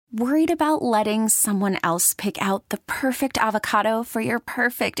Worried about letting someone else pick out the perfect avocado for your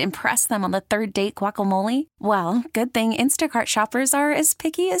perfect impress them on the third date guacamole? Well, good thing Instacart shoppers are as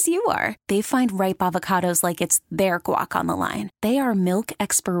picky as you are. They find ripe avocados like it's their guac on the line. They are milk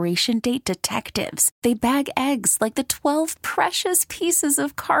expiration date detectives. They bag eggs like the 12 precious pieces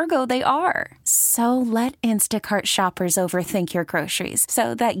of cargo they are. So let Instacart shoppers overthink your groceries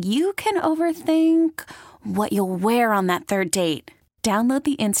so that you can overthink what you'll wear on that third date. Download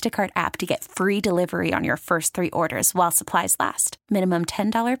the Instacart app to get free delivery on your first 3 orders while supplies last. Minimum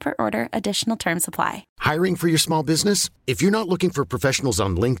 $10 per order. Additional terms apply. Hiring for your small business? If you're not looking for professionals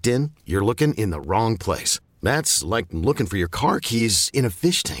on LinkedIn, you're looking in the wrong place. That's like looking for your car keys in a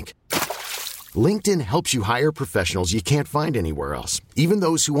fish tank. LinkedIn helps you hire professionals you can't find anywhere else, even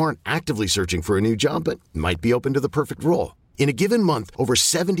those who aren't actively searching for a new job but might be open to the perfect role. In a given month, over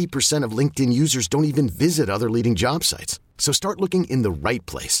 70% of LinkedIn users don't even visit other leading job sites. So start looking in the right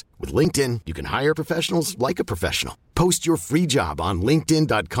place. With LinkedIn, you can hire professionals like a professional. Post your free job on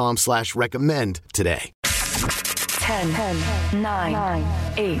linkedin.com/recommend today. 10, 9,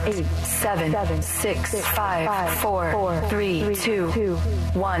 8, 7, 6, 5, 4, 3, 2,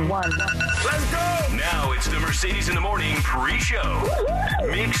 1. Let's go! Now it's the Mercedes in the Morning pre-show.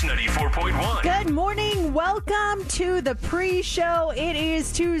 Mix 94.1. Good morning. Welcome to the pre-show. It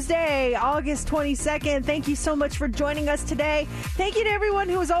is Tuesday, August 22nd. Thank you so much for joining us today. Thank you to everyone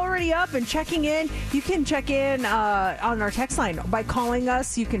who is already up and checking in. You can check in on our text line by calling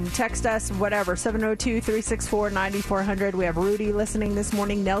us. You can text us, whatever, 702-364-9400. We have Rudy listening this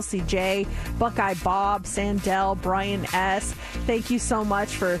morning, Nelsie J, Buckeye Bob, Sandell, Brian S. Thank you so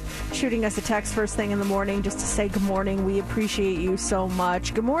much for shooting us a text first thing in the morning just to say good morning. We appreciate you so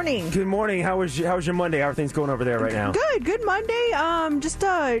much. Good morning. Good morning. How was your Monday? How are things going over there right now? Good Monday. Just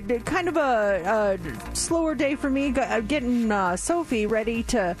kind of a slower day for me. Getting Sophie ready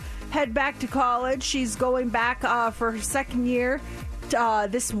to head back to college. She's going back for her second year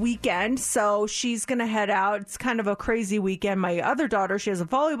this weekend, so she's gonna head out. It's kind of a crazy weekend. My other daughter, she has a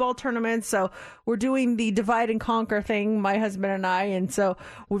volleyball tournament, so we're doing the divide and conquer thing, my husband and I, and so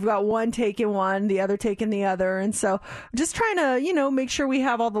we've got one taking one, the other taking the other, and so just trying to make sure we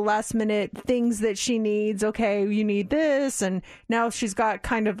have all the last minute things that she needs. Okay, you need this, and now she's got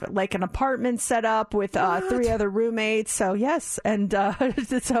kind of like an apartment set up with 3 other roommates. So yes, and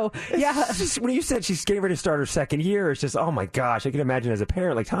so yeah. Just, when you said she's getting ready to start her second year, it's just, oh my gosh, I can imagine as a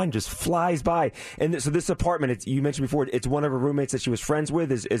parent, like, time just flies by. And so this apartment, you mentioned before, it's one of her roommates that she was friends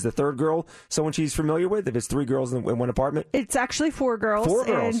with. Is the third girl someone she's familiar with? If it's 3 girls in one apartment, it's actually 4 girls. 4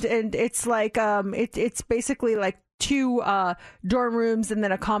 girls, and it's like it's basically like 2 dorm rooms and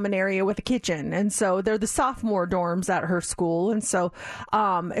then a common area with a kitchen, and so they're the sophomore dorms at her school. And so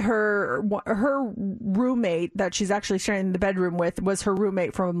her roommate that she's actually sharing the bedroom with was her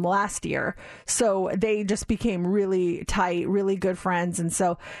roommate from last year, so they just became really tight, really good friends. And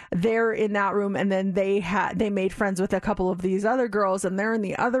so they're in that room, and then they made friends with a couple of these other girls, and they're in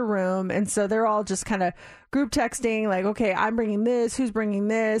the other room, and so they're all just kind of group texting, like, okay, I'm bringing this, who's bringing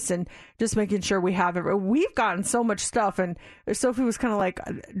this, and just making sure we have it. We've gotten so much stuff, and Sophie was kind of like,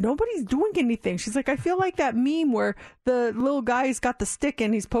 nobody's doing anything. She's like, I feel like that meme where the little guy's got the stick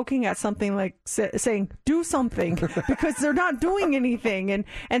and he's poking at something, like saying, do something, because they're not doing anything.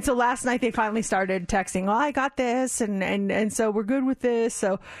 And so last night they finally started texting, oh, I got this, and so we're good with this.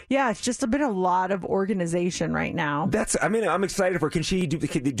 So yeah, it's just been a lot of organization right now. I'm excited for her. Can she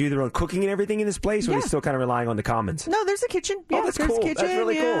do their own cooking and everything in this place, or are they still kind of relying on the commons? No, there's a kitchen. Yeah, that's there's cool. Kitchen, that's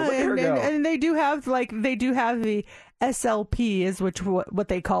really cool. Look at her go. And they do have the SLP is what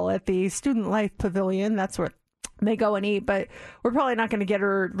they call it, the Student Life Pavilion. That's where they go and eat, but we're probably not going to get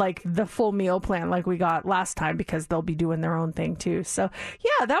her like the full meal plan like we got last time, because they'll be doing their own thing too. So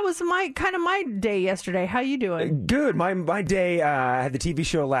yeah, that was my day yesterday. How you doing? Good. My day, I had the TV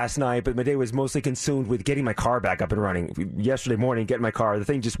show last night, but my day was mostly consumed with getting my car back up and running. Yesterday morning, getting my car, the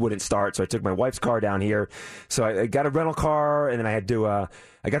thing just wouldn't start, so I took my wife's car down here. So I got a rental car, and then I had to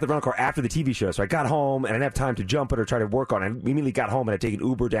I got the rental car after the TV show, so I got home, and I didn't have time to jump it or try to work on it. I immediately got home, and I'd taken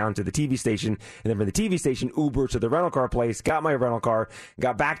Uber down to the TV station, and then from the TV station, Uber to the rental car place, got my rental car,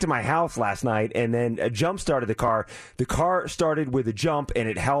 got back to my house last night, and then jump started the car. The car started with a jump, and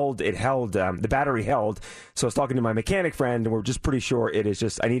it held, the battery held. So I was talking to my mechanic friend, and we're just pretty sure it is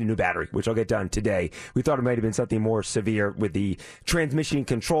just, I need a new battery, which I'll get done today. We thought it might have been something more severe with the transmission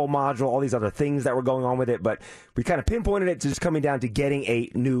control module, all these other things that were going on with it, but we kind of pinpointed it to just coming down to getting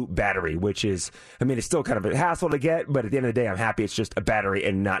a new battery, which is, it's still kind of a hassle to get, but at the end of the day, I'm happy it's just a battery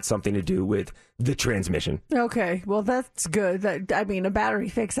and not something to do with the transmission. Okay. Okay, well, that's good. I mean, a battery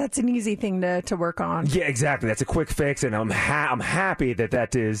fix, that's an easy thing to work on. Yeah, exactly. That's a quick fix, and I'm happy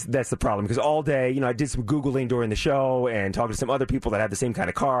that's the problem, because all day, I did some Googling during the show and talked to some other people that had the same kind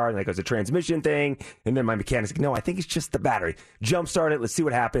of car, and it was a transmission thing, and then my mechanic's like, no, I think it's just the battery. Jump start it, let's see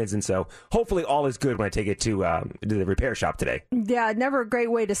what happens, and so hopefully all is good when I take it to the repair shop today. Yeah, never a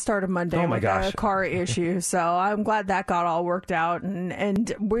great way to start a Monday with a car issue, so I'm glad that got all worked out,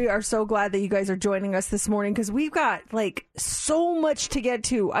 and we are so glad that you guys are joining us this morning, because we've got so much to get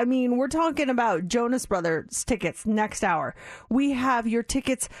to. I mean, we're talking about Jonas Brothers tickets next hour. We have your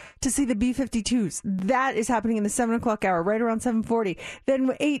tickets to see the B-52s. That is happening in the 7 o'clock hour, right around 7:40. Then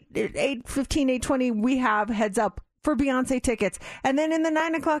 8:15, 8:20, we have Heads Up for Beyonce tickets. And then in the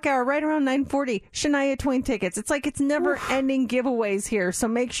 9 o'clock hour, right around 9:40, Shania Twain tickets. It's never-ending giveaways here. So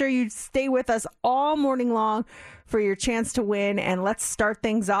make sure you stay with us all morning long for your chance to win. And let's start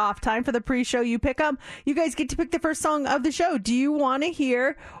things off. Time for the pre-show You Pick 'em. You guys get to pick the first song of the show. Do you want to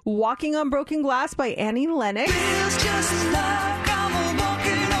hear Walking on Broken Glass by Annie Lennox? Feels just like I'm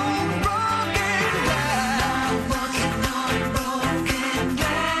walking on broken glass. Walking on broken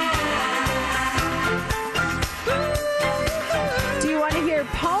glass. Do you want to hear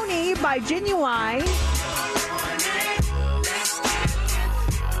Pony by Genuine?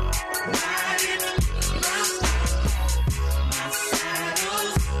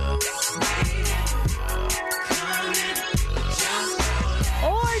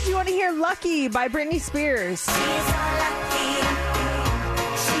 Want to hear Lucky by Britney Spears? She's so lucky.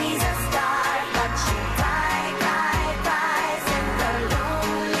 She's a star, but she cries in the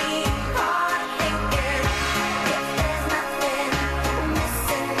lonely heart, thinking if there's nothing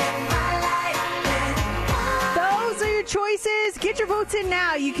missing in my life, then those are your choices. Get your votes in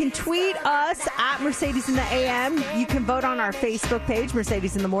now. You can tweet us at Mercedes in the AM. You can vote on our Facebook page,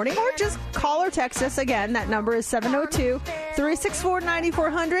 Mercedes in the Morning, or just call or text us. Again, that number is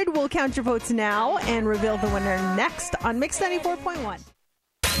 702-364-9400. We'll count your votes now and reveal the winner next on Mix 94.1.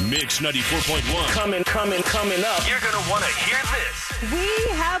 Mix 94.1. Coming up. You're going to want to hear this. We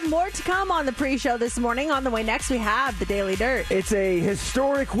have more to come on the pre-show this morning. On the way next, we have the Daily Dirt. It's a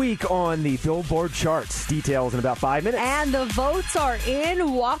historic week on the Billboard charts. Details in about 5 minutes. And the votes are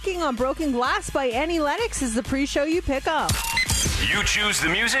in. Walking on Broken Glass by Annie Lennox is the pre-show You Pick Up. You choose the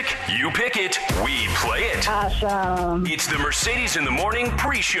music, you pick it, we play it. Awesome. It's the Mercedes in the Morning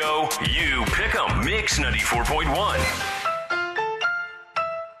pre-show You Pick 'em. Mix 94.1.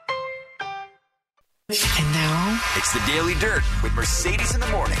 And now, it's the Daily Dirt with Mercedes in the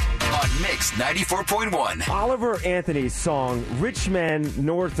Morning on Mix 94.1. Oliver Anthony's song, Rich Men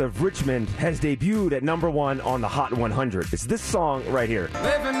North of Richmond, has debuted at number 1 on the Hot 100. It's this song right here.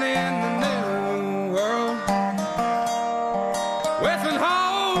 Living in the new world with an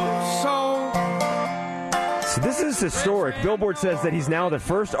whole soul. So this is historic. Billboard says that he's now the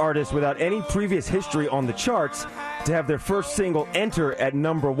first artist without any previous history on the charts to have their first single enter at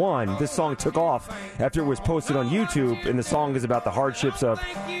number 1. This song took off after it was posted on YouTube, and the song is about the hardships of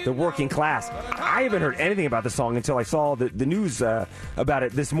the working class. I haven't heard anything about the song until I saw the news about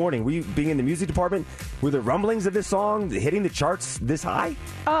it this morning. Were you, being in the music department, were there rumblings of this song hitting the charts this high?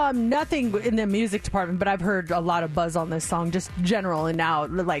 Nothing in the music department, but I've heard a lot of buzz on this song, just general and now,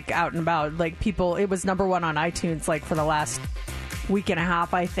 out and about. People, it was number 1 on iTunes, for the last week and a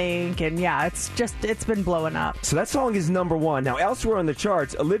half, I think, and yeah, it's been blowing up. So that song is number 1. Now, elsewhere on the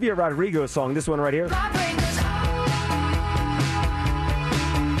charts, Olivia Rodrigo's song, this one right here.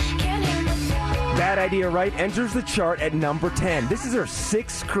 Bad Idea Right enters the chart at number 10. This is her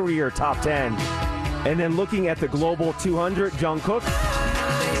 6th career top 10. And then looking at the Global 200, Jungkook.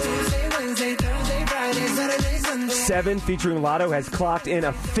 7 featuring Lotto has clocked in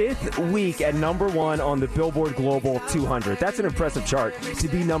a 5th week at number 1 on the Billboard Global 200. That's an impressive chart to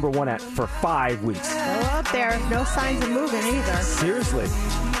be number 1 at for 5 weeks. Still up there. No signs of moving either. Seriously.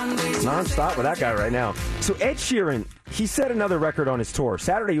 Non-stop with that guy right now. So Ed Sheeran, he set another record on his tour.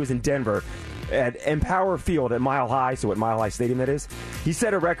 Saturday he was in Denver at Empower Field at Mile High, so at Mile High Stadium that is. He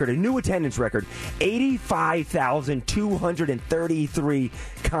set a record, a new attendance record, 85,233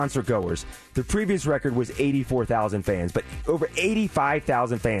 concert goers. The previous record was 84,000 fans, but over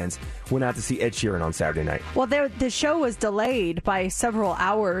 85,000 fans went out to see Ed Sheeran on Saturday night. Well, the show was delayed by several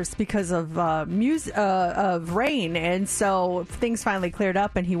hours because of rain, and so things finally cleared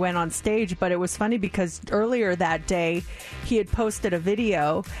up and he went on stage. But it was funny because earlier that day he had posted a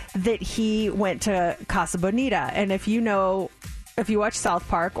video that he went to Casa Bonita, and if you know if you watch South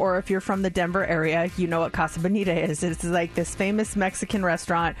Park, or if you're from the Denver area, you know what Casa Bonita is. It's like this famous Mexican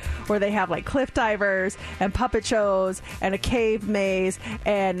restaurant where they have like cliff divers and puppet shows and a cave maze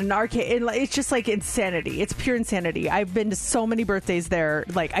and an arcade. It's just like insanity. It's pure insanity. I've been to so many birthdays there,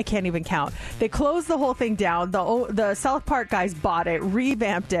 like I can't even count. They closed the whole thing down. The South Park guys bought it,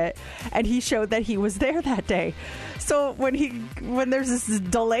 revamped it, and he showed that he was there that day. So when there's this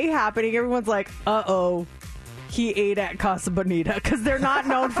delay happening, everyone's like, uh-oh. He ate at Casa Bonita, because they're not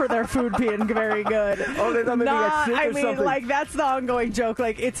known for their food being very good. Oh, they thought maybe got sick or something. Like, that's the ongoing joke.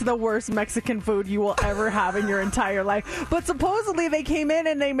 Like, it's the worst Mexican food you will ever have in your entire life. But supposedly they came in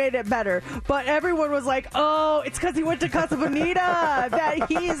and they made it better. But everyone was like, oh, it's because he went to Casa Bonita that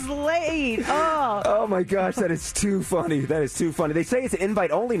he's late. Oh my gosh, that is too funny. That is too funny. They say it's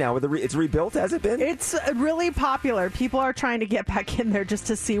invite only now. It's rebuilt, has it been? It's really popular. People are trying to get back in there just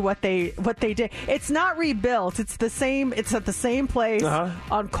to see what they did. It's not rebuilt. It's the same. It's at the same place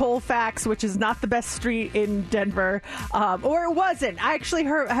on Colfax, which is not the best street in Denver, or it wasn't. I actually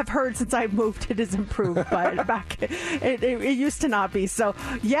have heard since I moved it is improved, but back it used to not be. So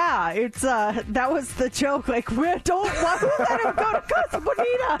yeah, it's that was the joke. Like, why would let him go to Casa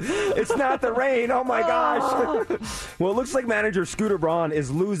Bonita? It's not the rain. Oh my gosh. Well, it looks like manager Scooter Braun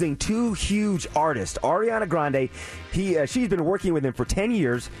is losing two huge artists. Ariana Grande, she's been working with him for 10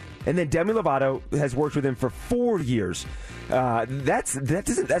 years. And then Demi Lovato has worked with him for 4 years. That's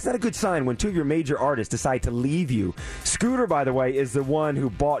not a good sign when two of your major artists decide to leave you. Scooter, by the way, is the one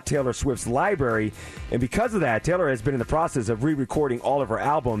who bought Taylor Swift's library. And because of that, Taylor has been in the process of re-recording all of her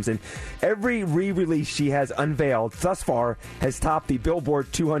albums. And every re-release she has unveiled thus far has topped the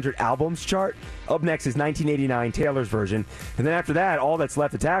Billboard 200 albums chart. Up next is 1989, Taylor's version. And then after that, all that's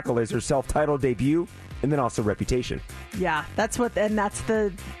left to tackle is her self-titled debut. And then also Reputation. Yeah, that's what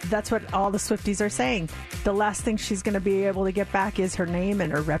all the Swifties are saying. The last thing she's going to be able to get back is her name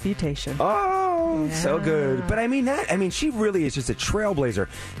and her reputation. Oh, yeah. So good. But I mean, she really is just a trailblazer.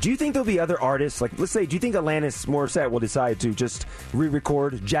 Do you think there'll be other artists, like, let's say, do you think Alanis Morissette will decide to just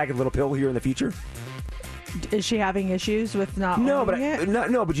re-record Jagged Little Pill here in the future? Is she having issues with not owning it?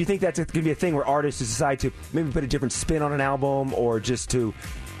 No, but do you think that's going to be a thing where artists decide to maybe put a different spin on an album, or just to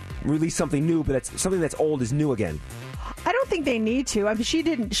release something new, but something that's old is new again? I don't think they need to. I mean, she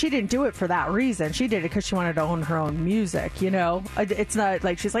didn't do it for that reason. She did it because she wanted to own her own music. You know, it's not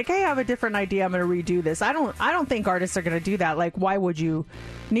like she's like, hey, I have a different idea. I'm going to redo this. I don't think artists are going to do that. Like, why would you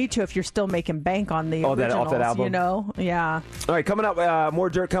need to if you're still making bank on the originals? Off that album. You know, yeah. All right, coming up,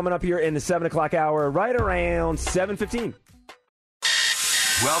 more dirt coming up here in the 7 o'clock hour, right around 7:15.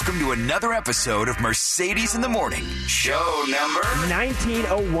 Welcome to another episode of Mercedes in the Morning, show number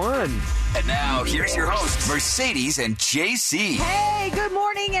 1901. And now, here's your host, Mercedes and JC. Hey, good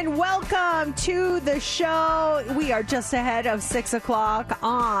morning and welcome to the show. We are just ahead of 6 o'clock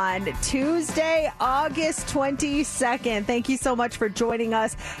on Tuesday, August 22nd. Thank you so much for joining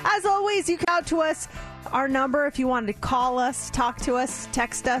us. As always, you can out to us. Our number, if you wanted to call us, talk to us,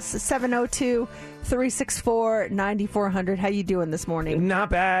 text us, 702-364-9400. How you doing this morning?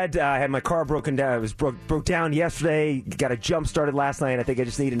 Not bad. I had my car broken down. It was broke down yesterday. Got a jump started last night. I think I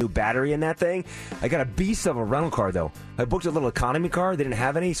just need a new battery in that thing. I got a beast of a rental car, though. I booked a little economy car. They didn't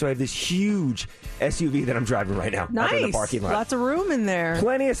have any, so I have this huge SUV that I'm driving right now. Nice. Out in the parking lot. Lots of room in there.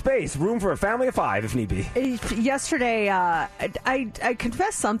 Plenty of space. Room for a family of 5 if need be. Yesterday, I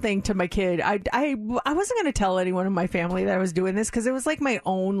confessed something to my kid. I wasn't going to tell anyone in my family that I was doing this because it was like my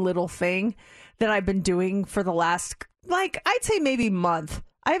own little thing that I've been doing for the last, like, I'd say maybe month.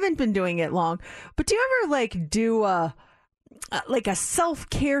 I haven't been doing it long. But do you ever, like, do a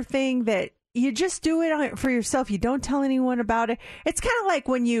self-care thing that you just do it for yourself? You don't tell anyone about it. It's kind of like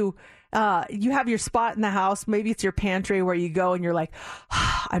when you have your spot in the house. Maybe it's your pantry where you go and you're like,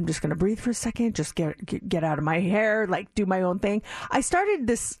 I'm just going to breathe for a second, just get out of my hair, like do my own thing. I started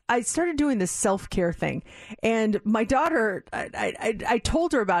doing this self-care thing, and my daughter, I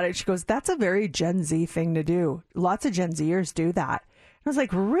told her about it. She goes, that's a very Gen Z thing to do. Lots of Gen Zers do that. I was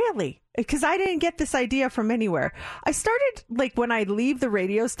like, really? Because I didn't get this idea from anywhere. I started, like, when I leave the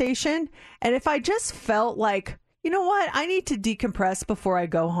radio station, and if I just felt like, you know what, I need to decompress before I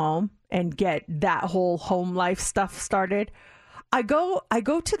go home and get that whole home life stuff started, I go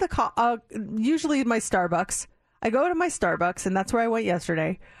to the usually my Starbucks. I go to my Starbucks, and that's where I went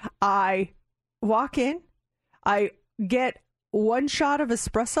yesterday. I walk in, I get one shot of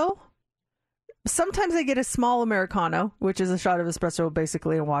espresso. Sometimes I get a small Americano, which is a shot of espresso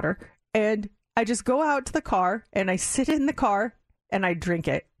basically in water. And I just go out to the car, and I sit in the car, and I drink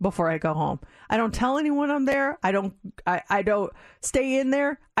it before I go home. I don't tell anyone I'm there. I don't stay in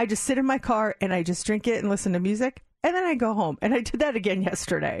there. I just sit in my car, and I just drink it and listen to music. and then I go home. And I did that again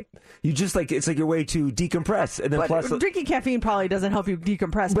yesterday. You just it's like your way to decompress. And then But plus drinking caffeine probably doesn't help you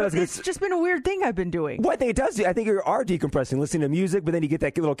decompress. But it's just been a weird thing I've been doing. Well, I think it does. I think you are decompressing, listening to music, but then you get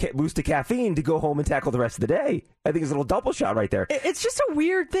that little boost of caffeine to go home and tackle the rest of the day. I think it's a little double shot right there. It's just a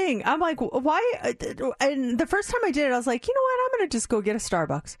weird thing. I'm like, why? And the first time I did it, I was like, you know what? I'm going to just go get a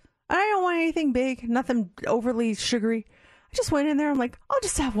Starbucks. I don't want anything big, nothing overly sugary. I just went in there. I'm like, I'll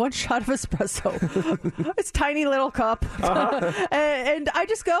just have one shot of espresso. It's tiny little cup. And I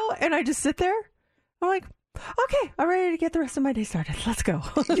just go and I just sit there. I'm like, okay, I'm ready to get the rest of my day started. Let's go.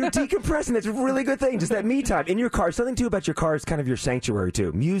 You're decompressing. That's a really good thing. Just that me time in your car. Something too about your car is kind of your sanctuary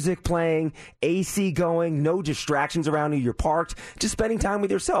too. Music playing, AC going, no distractions around you. You're parked, just spending time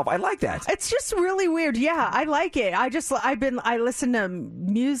with yourself. I like that. It's just really weird. Yeah, I like it. I listen to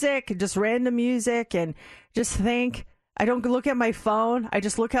music, just random music, and just think. I don't look at my phone. I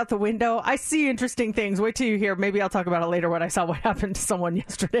just look out the window. I see interesting things. Wait till you hear. Maybe I'll talk about it later when I saw what happened to someone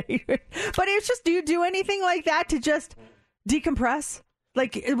yesterday. But it's just, do you do anything like that to just decompress?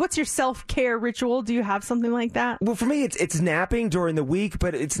 Like, what's your self-care ritual? Do you have something like that? Well, for me, it's napping during the week,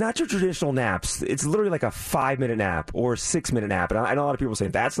 but it's not your traditional naps. It's literally like a 5-minute nap or a 6-minute nap. And I know a lot of people say,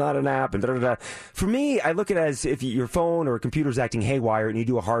 that's not a nap. And da-da-da. For me, I look at it as if your phone or computer's acting haywire and you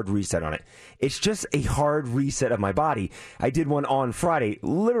do a hard reset on it. It's just a hard reset of my body. I did one on Friday,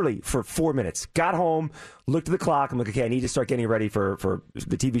 literally for 4 minutes. Got home, looked at the clock. I'm like, okay, I need to start getting ready for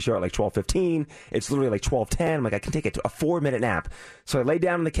the TV show at like 12:15. It's literally like 12:10. I'm like, I can take a 4-minute nap. So I laid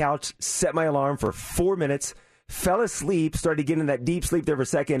down on the couch, set my alarm for 4 minutes, fell asleep, started getting that deep sleep there for a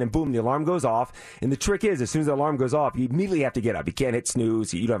second, and boom, the alarm goes off. And the trick is, as soon as the alarm goes off, you immediately have to get up. You can't hit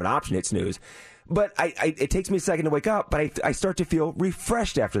snooze. You don't have an option to hit snooze. But it takes me a second to wake up, but I start to feel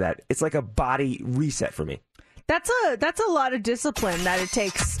refreshed after that. It's like a body reset for me. That's a lot of discipline that it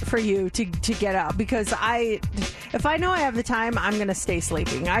takes for you to get up, because if I know I have the time, I'm going to stay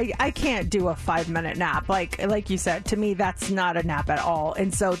sleeping. I can't do a 5-minute nap. Like you said, to me, that's not a nap at all.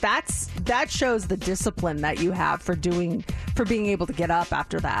 And so that shows the discipline that you have for being able to get up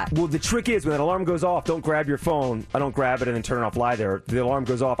after that. Well, the trick is when that alarm goes off, don't grab your phone. I don't grab it and then turn it off, lie there. The alarm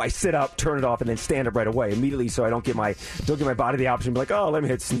goes off. I sit up, turn it off, and then stand up right away immediately, so I don't give my body the option to be like, oh, let me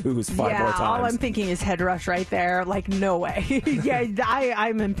hit snooze 5 more times. All I'm thinking is head rush right there. Like, no way. Yeah,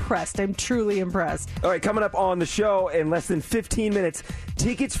 I'm impressed. I'm truly impressed. All right, coming up on the show in less than 15 minutes,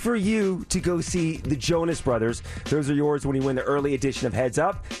 tickets for you to go see the Jonas Brothers. Those are yours when you win the early edition of Heads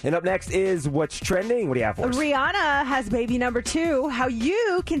Up. And up next is What's Trending. What do you have for us? Rihanna has baby number 2. How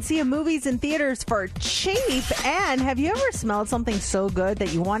you can see movies in theaters for cheap. And have you ever smelled something so good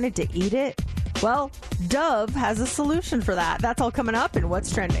that you wanted to eat it? Well, Dove has a solution for that. That's all coming up in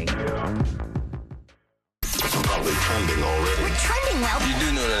What's Trending. Probably trending already. We're trending well. You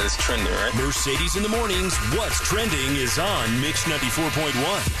do know that it's trending, right? Mercedes in the mornings. What's trending is on Mix 94.1.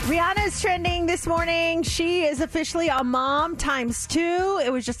 Rihanna's trending this morning. She is officially a mom ×2.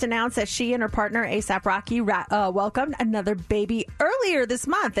 It was just announced that she and her partner, A$AP Rocky, welcomed another baby earlier this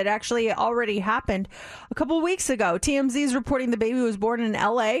month. It actually already happened a couple of weeks ago. TMZ is reporting the baby was born in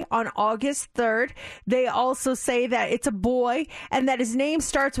L.A. on August 3rd. They also say that it's a boy and that his name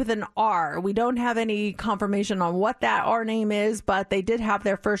starts with an R. We don't have any confirmation on what that R name is, but they did have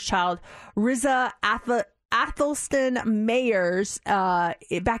their first child, Riza Athelston Mayers,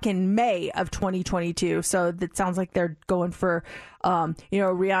 back in May of 2022. So it sounds like they're going for,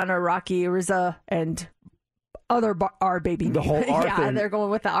 Rihanna, Rocky, Riza, and other R baby. The whole R yeah, thing. They're going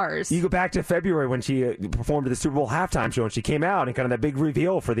with the R's. You go back to February when she performed at the Super Bowl halftime show, and she came out and kind of that big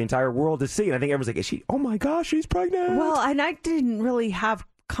reveal for the entire world to see. And I think everyone's like, "Is she? Oh my gosh, she's pregnant!" Well, and I didn't really have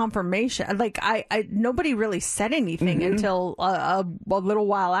confirmation. Like I nobody really said anything until a little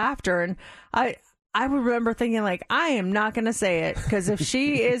while after, and I would remember thinking, like, I am not going to say it, because if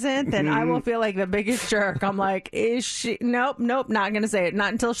she isn't, then I will feel like the biggest jerk. I'm like, is she? Nope, not going to say it.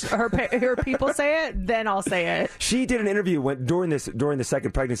 Not until her people say it, then I'll say it. She did an interview during the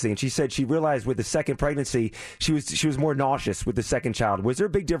second pregnancy, and she said she realized with the second pregnancy, she was more nauseous with the second child. Was there a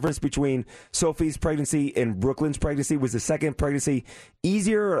big difference between Sophie's pregnancy and Brooklyn's pregnancy? Was the second pregnancy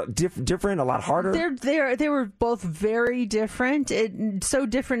easier, different, a lot harder? They were both very different. So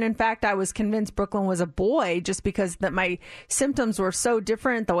different, in fact, I was convinced Brooklyn was a boy just because that my symptoms were so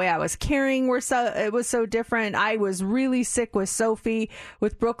different. The way I was carrying it was so different. I was really sick with Sophie.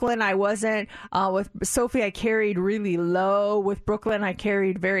 With Brooklyn, I wasn't. With Sophie, I carried really low. With Brooklyn, I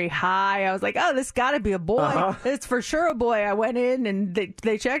carried very high. I was like, oh, this got to be a boy. It's for sure a boy. I went in and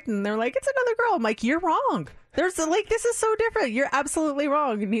they checked and they're like, it's another girl. I'm like, you're wrong. This is so different. You're absolutely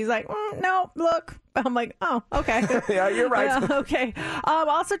wrong. And he's like, no, look, I'm like, oh, okay. Yeah, you're right. Okay.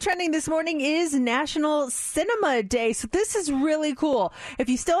 Also trending this morning is National Cinema Day. So this is really cool. If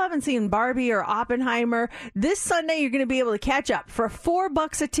you still haven't seen Barbie or Oppenheimer, this Sunday you're going to be able to catch up for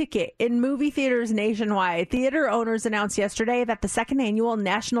 $4 a ticket in movie theaters nationwide. Theater owners announced yesterday that the second annual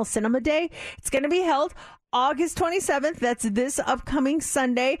National Cinema Day, it's going to be held August 27th, that's this upcoming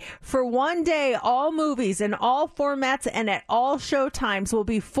Sunday. For one day, all movies in all formats and at all show times will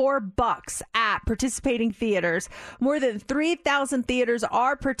be $4 at participating theaters. More than 3,000 theaters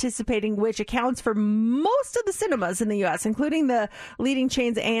are participating, which accounts for most of the cinemas in the U.S., including the leading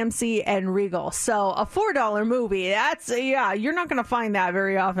chains AMC and Regal. So a $4 movie, you're not going to find that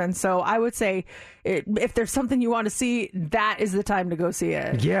very often. So I would say if there's something you want to see, that is the time to go see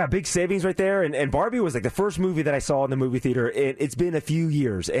it. Yeah, big savings right there. And Barbie was like the first movie that I saw in the movie theater. It's been a few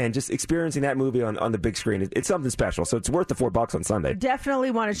years, and just experiencing that movie on the big screen, it's something special. So it's worth the $4 on Sunday. Definitely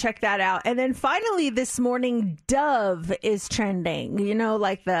want to check that out. And then finally this morning, Dove is trending. You know,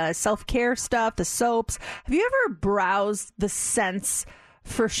 like the self-care stuff, the soaps. Have you ever browsed the scents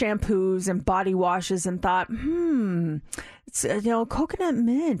for shampoos and body washes and thought, it's, coconut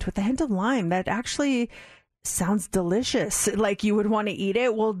mint with a hint of lime, that actually sounds delicious, like you would want to eat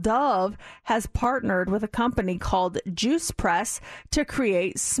it? Well, Dove has partnered with a company called Juice Press to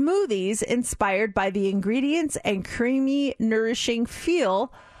create smoothies inspired by the ingredients and creamy, nourishing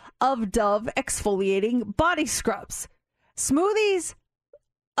feel of Dove exfoliating body scrubs. Smoothies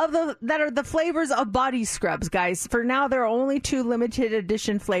that are the flavors of body scrubs, guys. For now, there are only 2 limited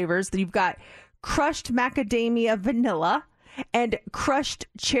edition flavors. You've got crushed macadamia vanilla and crushed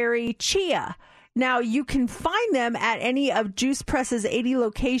cherry chia. Now, you can find them at any of Juice Press's 80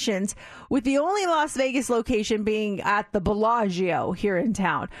 locations, with the only Las Vegas location being at the Bellagio here in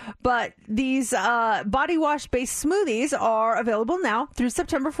town. But these body wash-based smoothies are available now through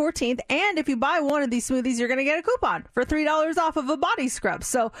September 14th. And if you buy one of these smoothies, you're going to get a coupon for $3 off of a body scrub.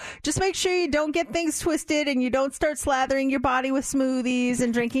 So just make sure you don't get things twisted and you don't start slathering your body with smoothies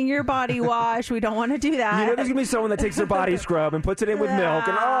and drinking your body wash. We don't want to do that. You know, there's going to be someone that takes their body scrub and puts it in with milk,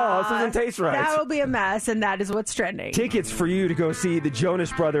 and this doesn't taste right. That'll be a mess, and that is what's trending. Tickets for you to go see the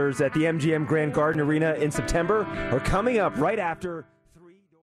Jonas Brothers at the MGM Grand Garden Arena in September are coming up right after.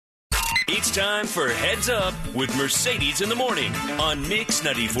 It's time for Heads Up with Mercedes in the Morning on Mix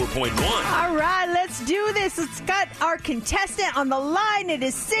 94.1. All right, let's do this. Let's got our contestant on the line. It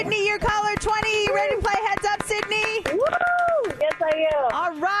is Sydney, your caller 20. You ready to play Heads Up, Sydney? Woo! Yes, I am.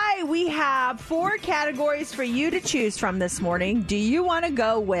 All right, we have 4 categories for you to choose from this morning. Do you want to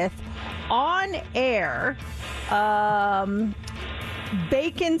go with on air,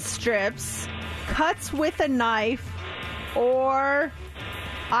 bacon strips, cuts with a knife, or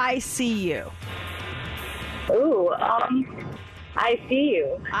I see you? Ooh, I see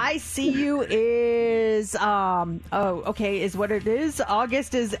you. I see you is is what it is.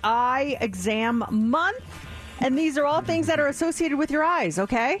 August is eye exam month, and these are all things that are associated with your eyes.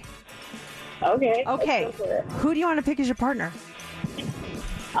 Okay. Okay. Who do you want to pick as your partner?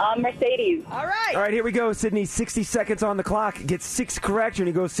 Mercedes. All right. All right, here we go, Sydney. 60 seconds on the clock. Get 6 correct when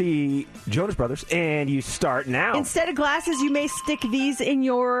you go see Jonas Brothers, and you start now. Instead of glasses, you may stick these in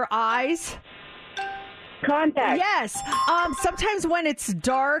your eyes. Contact. Yes. Sometimes when it's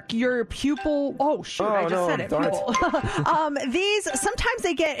dark, your pupil. Oh shoot! I just said it. Pupil. These sometimes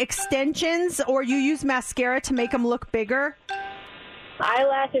they get extensions, or you use mascara to make them look bigger.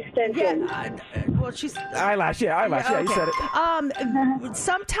 Eyelash extension. Yeah. She's eyelash. Yeah, okay. You said it.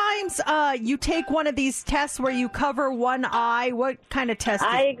 Sometimes you take one of these tests where you cover one eye. What kind of test?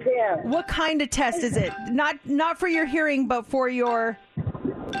 Eye exam. What kind of test is it? Not for your hearing, but for your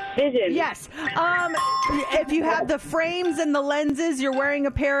vision. Yes. If you have the frames and the lenses, you're wearing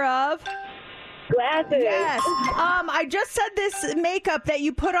a pair of glasses. Yes. I just said this makeup that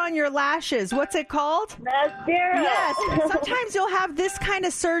you put on your lashes. What's it called? Mascara. Yes. Sometimes you'll have this kind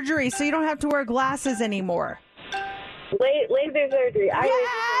of surgery, so you don't have to wear glasses anymore. Laser surgery.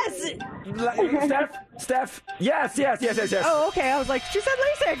 Yes. Steph. Yes. Oh, okay. I was like, she said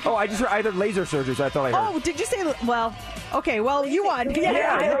LASIK. Oh, I just heard either laser surgery, so I thought I heard. Oh, did you say? Well, okay. Well, you won.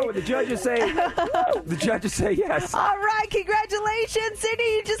 Yeah. No, the judges say. Yes. All right. Congratulations,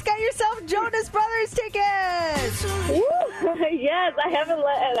 Sydney. You just got yourself Jonas Brothers tickets. Yes, I haven't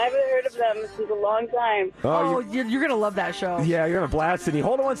heard of them since a long time. Oh, you're gonna love that show. Yeah, you're gonna blast, Sydney.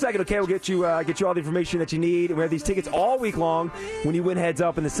 Hold on 1 second, okay? We'll get you all the information that you need. We have these tickets all week long when you win Heads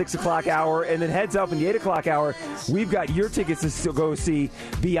Up in the 6 o'clock hour, and then Heads Up in the 8 o'clock hour. We've got your tickets to go see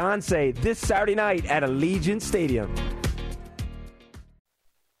Beyonce this Saturday night at Allegiant Stadium.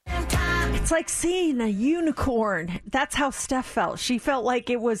 It's It's like seeing a unicorn. That's how Steph felt. She felt like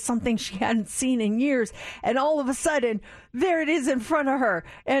it was something she hadn't seen in years. And all of a sudden, there it is in front of her.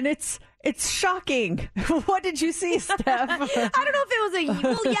 And it's shocking. What did you see, Steph? I don't know if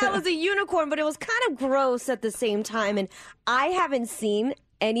it was a unicorn, but it was kind of gross at the same time. And I haven't seen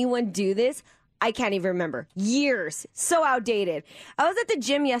anyone do this. I can't even remember. Years. So outdated. I was at the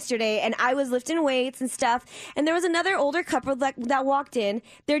gym yesterday and I was lifting weights and stuff. And there was another older couple that walked in.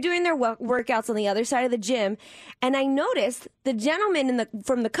 They're doing their workouts on the other side of the gym. And I noticed the gentleman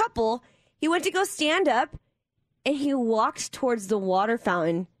from the couple, he went to go stand up and he walked towards the water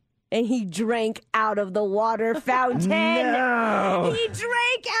fountain and he drank out of the water fountain. No. He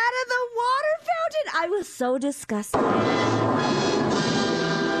drank out of the water fountain. I was so disgusted.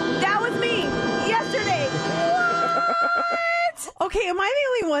 That was me yesterday. What? Okay, am I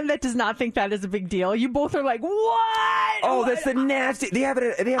the only one that does not think that is a big deal? You both are like, what? Oh, that's the nasty. They have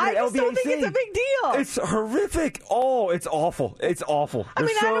it at LBAC. I just don't think it's a big deal. It's horrific. Oh, it's awful. It's awful. I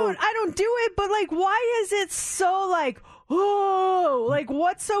mean, I don't do it, but like, why is it so like, oh, like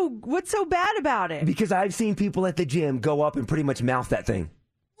what's so bad about it? Because I've seen people at the gym go up and pretty much mouth that thing.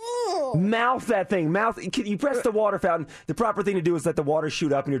 Mouth that thing. You press the water fountain. The proper thing to do is let the water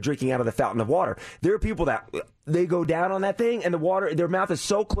shoot up and you're drinking out of the fountain of water. There are people that they go down on that thing and the water, their mouth is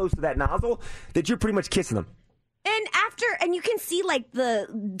so close to that nozzle that you're pretty much kissing them. And you can see like the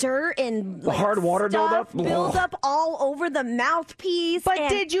dirt and like, hard water build buildup up all over the mouthpiece. But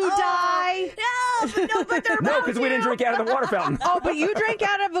did you die? No, but they're No, because we didn't drink out of the water fountain. Oh, but you drank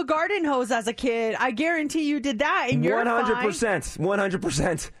out of a garden hose as a kid. I guarantee you did that, and you're 100%.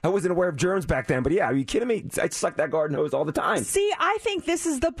 100%. I wasn't aware of germs back then, but yeah, are you kidding me? I sucked that garden hose all the time. See, I think this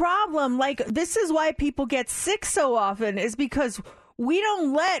is the problem. Like, this is why people get sick so often, is because we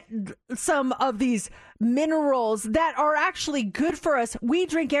don't let some of these minerals that are actually good for us. We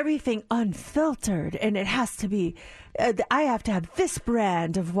drink everything unfiltered, and it has to be, I have to have this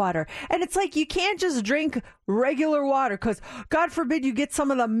brand of water. And it's like, you can't just drink regular water because, God forbid, you get some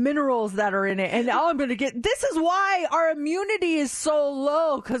of the minerals that are in it. And I'm going to get, this is why our immunity is so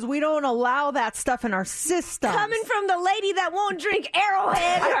low, because we don't allow that stuff in our system. Coming from the lady that won't drink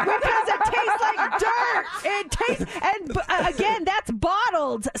Arrowhead. Because it tastes like dirt. It tastes, and again, that's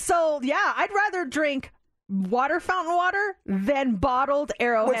bottled. So yeah, I'd rather drink water fountain water than bottled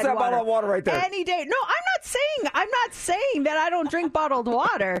Arrowhead What's that water. bottle of water right there? Any day. No, I'm not saying that I don't drink bottled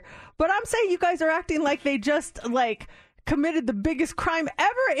water, but I'm saying you guys are acting like they just like committed the biggest crime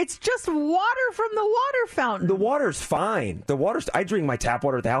ever. It's just water from the water fountain. The water's fine. I drink my tap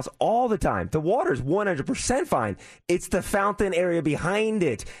water at the house all the time. The water's 100% fine. It's the fountain area behind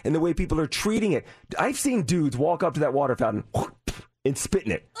it and the way people are treating it. I've seen dudes walk up to that water fountain and spit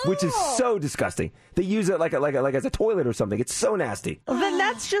in it, which is so disgusting. They use it like as a toilet or something. It's so nasty. Well, then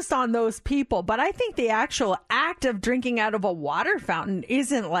that's just on those people. But I think the actual act of drinking out of a water fountain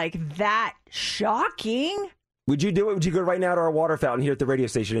isn't like that shocking. Would you do it? Would you go right now to our water fountain here at the radio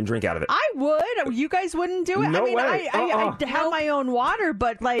station and drink out of it? I would. You guys wouldn't do it? No I mean, way. I have my own water,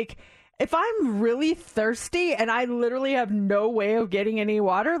 but like, if I'm really thirsty and I literally have no way of getting any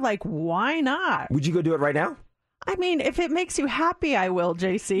water, like, why not? Would you go do it right now? I mean, if it makes you happy, I will,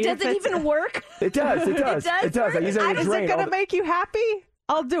 JC. Does it even work? It does. It does. It does. I use it as a Is drain. it going to make you happy?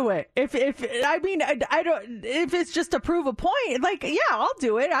 I'll do it. If it's just to prove a point, like, yeah, I'll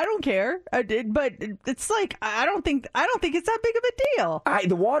do it. I don't care. But it's like, I don't think it's that big of a deal.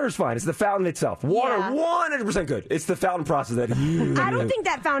 The water's fine. It's the fountain itself. Water, 100% good. It's the fountain process that I don't think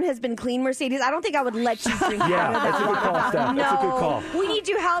that fountain has been clean, Mercedes. I don't think I would let you drink Yeah, out of that that's a good call, Steph. No. That's a good call. We need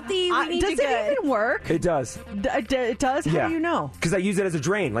you healthy. We need you Does good. it even work? It does. It does? How do you know? Because I use it as a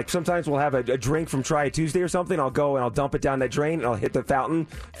drain. Like sometimes we'll have a drink from Try It Tuesday or something. I'll go and I'll dump it down that drain and I'll hit the fountain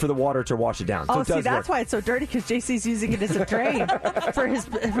for the water to wash it down. So Oh, it does see, that's work. why it's so dirty, because JC's using it as a drain for his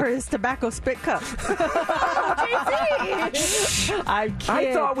tobacco spit cup. JC! I'm kidding.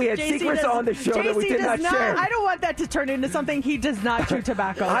 I thought we had secrets on the show that we did not share. I don't want that to turn into something. He does not chew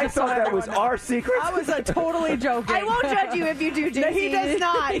tobacco. I Just so thought that was everyone knows. our secret. I was totally joking. I won't judge you if you do, JC. No, he does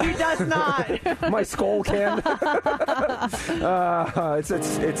not. He does not. My skull can. It's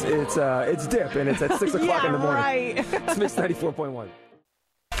dip, and it's at 6 o'clock in the morning. Right. It's Mix 94.1.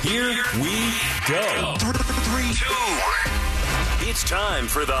 Here we go. 3, 2, 1. It's time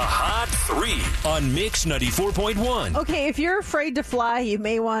for the Hot 3 on Mix 94.1. Okay, if you're afraid to fly, you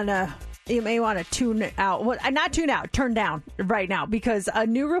may want to tune out. Well, not tune out, turn down right now, because a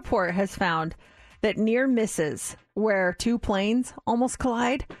new report has found that near misses where two planes almost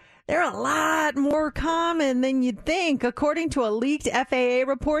collide, they're a lot more common than you'd think. According to a leaked FAA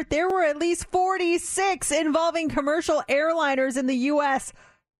report, there were at least 46 involving commercial airliners in the U.S.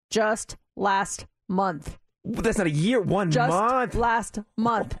 just last month. That's not a year, one Just month. last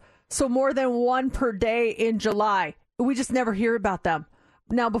month. So more than one per day in July. We just never hear about them.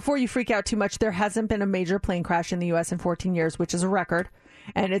 Now, before you freak out too much, there hasn't been a major plane crash in the U.S. in 14 years, which is a record.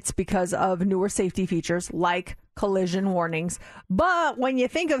 And it's because of newer safety features like collision warnings. But when you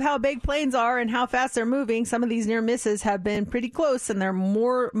think of how big planes are and how fast they're moving, some of these near misses have been pretty close, and they're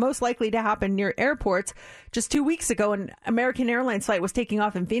most likely to happen near airports. Just 2 weeks ago, an American Airlines flight was taking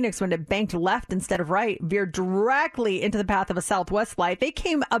off in Phoenix when it banked left instead of right, veered directly into the path of a Southwest flight. They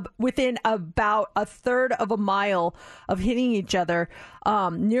came up within about a third of a mile of hitting each other.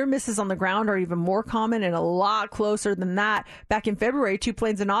 Near misses on the ground are even more common and a lot closer than that. Back in February, 2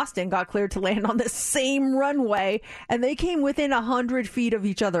 planes in Austin got cleared to land on the same runway, and they came within 100 feet of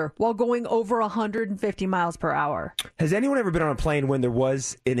each other while going over 150 miles per hour. Has anyone ever been on a plane when there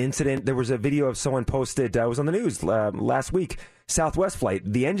was an incident? There was a video of someone posted, it was on the news last week, Southwest flight,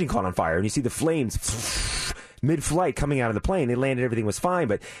 the engine caught on fire, and you see the flames mid-flight coming out of the plane. They landed, everything was fine,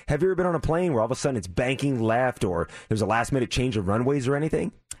 but have you ever been on a plane where all of a sudden it's banking left, or there's a last-minute change of runways or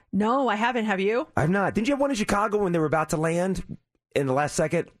anything? No, I haven't. Have you? I've not. Didn't you have one in Chicago when they were about to land? In the last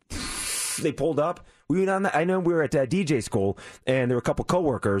second, they pulled up. We went on that. I know we were at DJ school, and there were a couple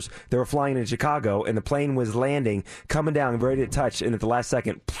coworkers that were flying in Chicago, and the plane was landing, coming down, ready to touch, and at the last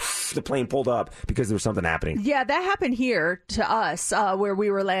second, the plane pulled up because there was something happening. Yeah, that happened here to us, where we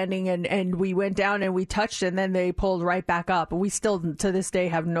were landing, and we went down and we touched, and then they pulled right back up. We still, to this day,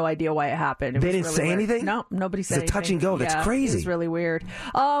 have no idea why it happened. They didn't say anything? No, nobody said anything. It's a touch and go. That's crazy. It's really weird.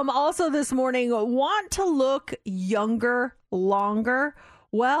 Also this morning, want to look younger longer?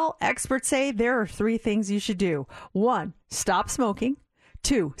 Well, experts say there are 3 things you should do. 1, stop smoking.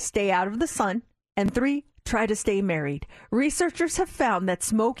 2, stay out of the sun. And 3, try to stay married. Researchers have found that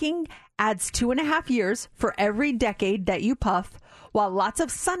smoking adds 2.5 years for every decade that you puff, while lots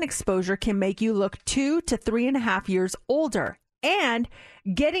of sun exposure can make you look 2 to 3.5 years older. And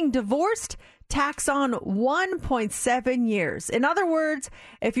getting divorced tacks on 1.7 years. In other words,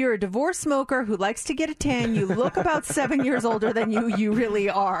 if you're a divorced smoker who likes to get a tan, you look about 7 years older than you really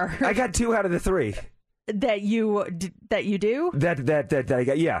are. I got 2 out of the 3. That you do? That I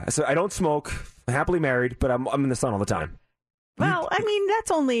got. Yeah. So I don't smoke. I'm happily married, but I'm in the sun all the time. Well, I mean, that's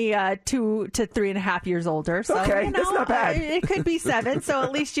only 2 to 3.5 years older. So, okay, that's not bad. It could be 7, so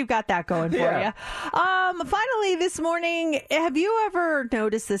at least you've got that going for you. Finally, this morning, have you ever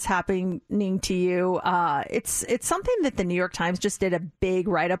noticed this happening to you? It's something that the New York Times just did a big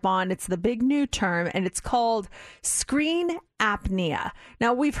write-up on. It's the big new term, and it's called screen apnea.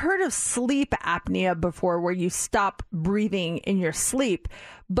 Now, we've heard of sleep apnea before, where you stop breathing in your sleep.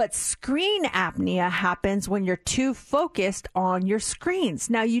 But screen apnea happens when you're too focused on your screens.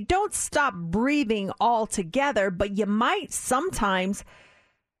 Now, you don't stop breathing altogether, but you might sometimes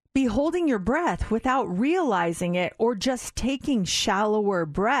be holding your breath without realizing it, or just taking shallower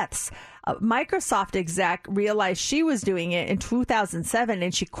breaths. Microsoft exec realized she was doing it in 2007,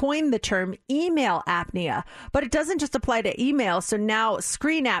 and she coined the term email apnea. But it doesn't just apply to email, so now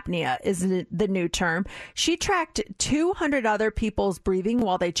screen apnea is the new term. She tracked 200 other people's breathing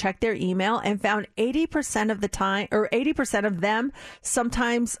while they checked their email, and found 80% of the time, or 80% of them,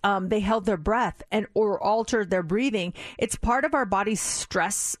 sometimes they held their breath or altered their breathing. It's part of our body's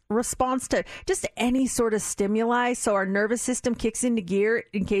stress response to just any sort of stimuli. So our nervous system kicks into gear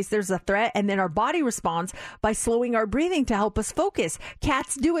in case there's a threat, and then our body responds by slowing our breathing to help us focus.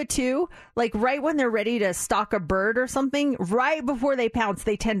 Cats do it too. Like right when they're ready to stalk a bird or something, right before they pounce,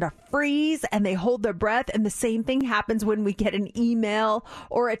 they tend to freeze and they hold their breath. And the same thing happens when we get an email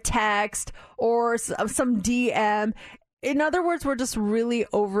or a text or some DM. In other words, we're just really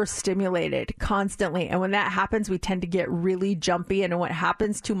overstimulated constantly. And when that happens, we tend to get really jumpy. And when it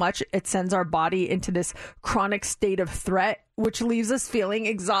happens too much, it sends our body into this chronic state of threat, which leaves us feeling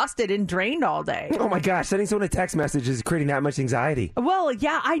exhausted and drained all day. Oh my gosh, sending someone a text message is creating that much anxiety. Well,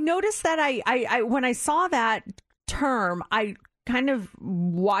 yeah, I noticed that I when I saw that term, I kind of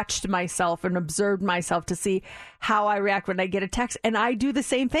watched myself and observed myself to see how I react when I get a text. And I do the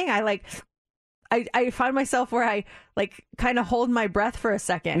same thing. I find myself where I kind of hold my breath for a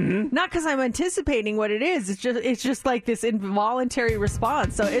second, mm-hmm. not because I'm anticipating what it is. It's just like this involuntary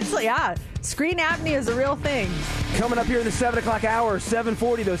response. So it's screen apnea is a real thing. Coming up here in the 7 o'clock hour,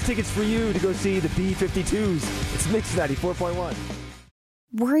 7:40, those tickets for you to go see the B-52s. It's Mix 94.1.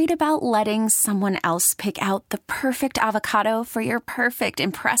 Worried about letting someone else pick out the perfect avocado for your perfect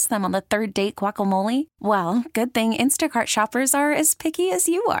impress them on the third date guacamole? Well, good thing Instacart shoppers are as picky as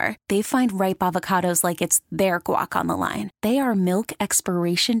you are. They find ripe avocados like it's their guac on the line. They are milk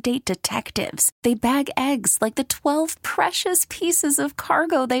expiration date detectives. They bag eggs like the 12 precious pieces of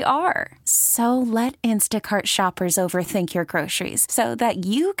cargo they are. So let Instacart shoppers overthink your groceries so that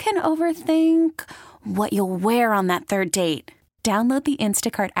you can overthink what you'll wear on that third date. Download the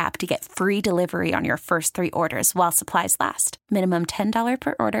Instacart app to get free delivery on your first 3 orders while supplies last. Minimum $10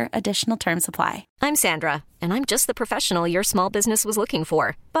 per order. Additional terms apply. I'm Sandra, and I'm just the professional your small business was looking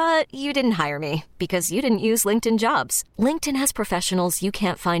for. But you didn't hire me because you didn't use LinkedIn Jobs. LinkedIn has professionals you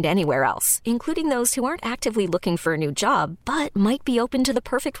can't find anywhere else, including those who aren't actively looking for a new job, but might be open to the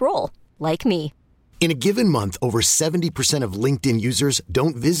perfect role, like me. In a given month, over 70% of LinkedIn users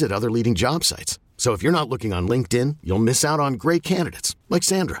don't visit other leading job sites. So if you're not looking on LinkedIn, you'll miss out on great candidates like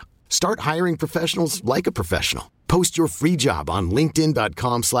Sandra. Start hiring professionals like a professional. Post your free job on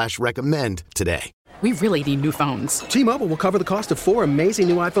linkedin.com/recommend today. We really need new phones. T-Mobile will cover the cost of 4 amazing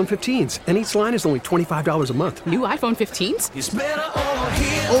new iPhone 15s, and each line is only $25 a month. New iPhone 15s? It's better over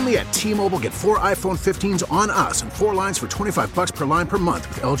here. Only at T-Mobile, get 4 iPhone 15s on us and 4 lines for $25 per line per month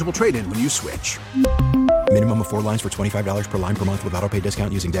with eligible trade-in when you switch. Minimum of 4 lines for $25 per line per month with autopay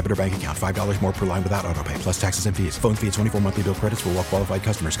discount using debit or bank account. $5 more per line without autopay, plus taxes and fees. Phone fee at 24 monthly bill credits for well-qualified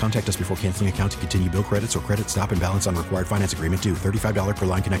customers. Contact us before canceling account to continue bill credits or credit stop and balance on required finance agreement due. $35 per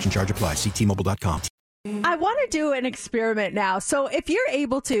line connection charge applies. See T-Mobile.com. I want to do an experiment now. So if you're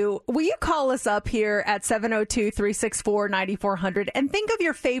able to, will you call us up here at 702-364-9400 and think of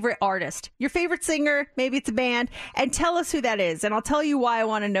your favorite artist, your favorite singer, maybe it's a band, and tell us who that is. And I'll tell you why I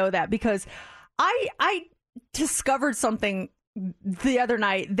want to know that, because I discovered something the other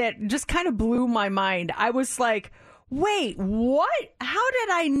night that just kind of blew my mind. I was like, wait, what? How did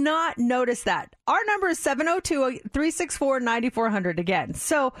I not notice that? Our number is 702-364-9400 again.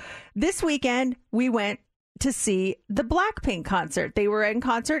 So this weekend, we went to see the Blackpink concert. They were in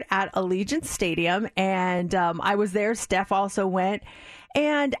concert at Allegiant Stadium, and I was there. Steph also went.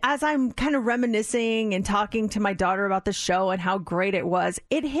 And as I'm kind of reminiscing and talking to my daughter about the show and how great it was,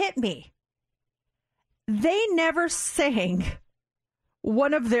 it hit me. They never sang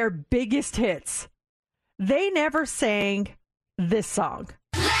one of their biggest hits. They never sang this song.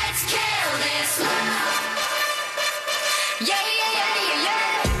 Let's kill this love. Yeah, yeah, yeah, yeah,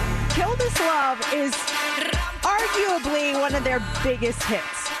 yeah. Kill This Love is arguably one of their biggest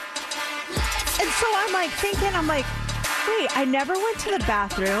hits. And so I'm like thinking, wait, I never went to the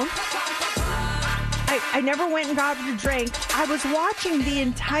bathroom. I never went and got a drink. I was watching the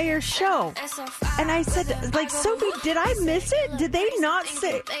entire show. And I said, like, Sophie, did I miss it? Did they not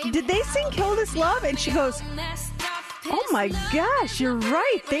sing? Did they sing Kill This Love? And she goes, oh my gosh, you're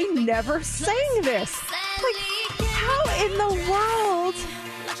right. They never sang this. Like, how in the world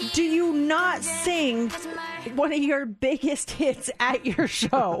do you not sing one of your biggest hits at your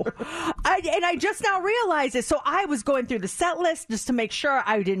show? And I just now realized it. So I was going through the set list just to make sure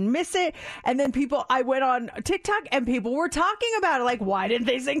I didn't miss it. And then I went on TikTok and people were talking about it. Like, why didn't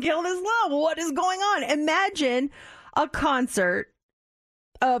they sing Kill This Love? What is going on? Imagine a concert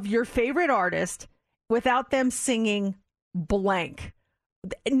of your favorite artist without them singing blank.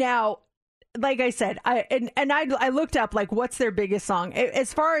 Now, like I said, I looked up, like, what's their biggest song.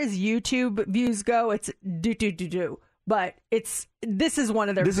 As far as YouTube views go, it's do do do do. But this is one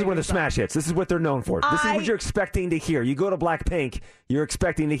of their. This is one of the smash hits. This is what they're known for. This is what you're expecting to hear. You go to Blackpink, you're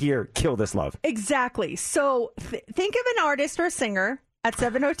expecting to hear "Kill This Love." Exactly. So think of an artist or a singer at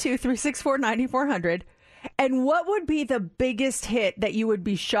 702-364-9400. And what would be the biggest hit that you would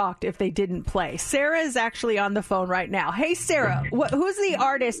be shocked if they didn't play? Sarah is actually on the phone right now. Hey, Sarah, who's the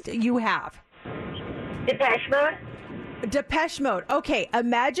artist you have? Depeche Mode. Depeche Mode. Okay,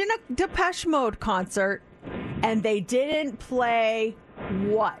 imagine a Depeche Mode concert and they didn't play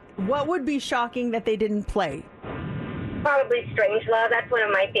what? What would be shocking that they didn't play? Probably Strange Love. That's one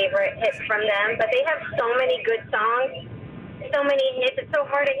of my favorite hits from them. But they have so many good songs. So many hits. It's so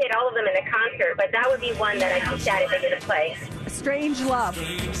hard to hit all of them in a concert, but that would be one that I'd be sad if they didn't play. Strange Love.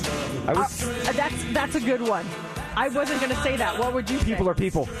 That's a good one. I wasn't going to say that. What would you say? People are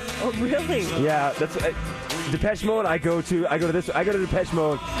people. Oh, really? Yeah, that's Depeche Mode. I go to Depeche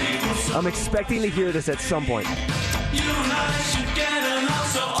Mode. I'm expecting to hear this at some point.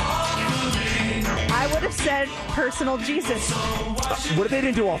 I would have said Personal Jesus. What if they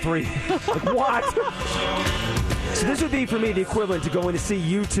didn't do all three? Like, what? So this would be, for me, the equivalent to going to see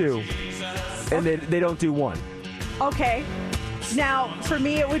U2, and they don't do one. Okay. Now, for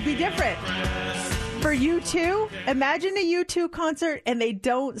me, it would be different. For U2, imagine a U2 concert and they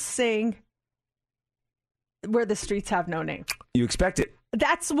don't sing Where the Streets Have No Name. You expect it.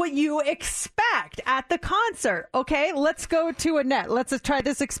 That's what you expect at the concert. Okay, let's go to Annette. Let's try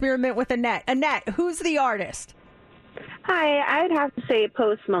this experiment with Annette. Annette, who's the artist? Hi, I'd have to say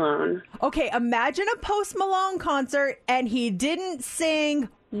Post Malone. Okay, imagine a Post Malone concert and he didn't sing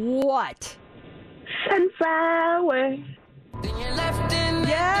what? Sunflower.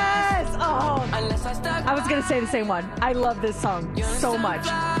 Yes! Oh, I was going to say the same one. I love this song so much.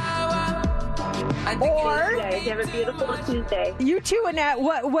 Or, you guys have a beautiful Tuesday. You too, Annette.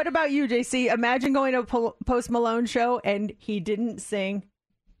 What about you, JC? Imagine going to a Post Malone show and he didn't sing.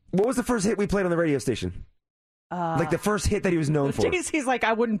 What was the first hit we played on the radio station? Like the first hit that he was known for. JC's like,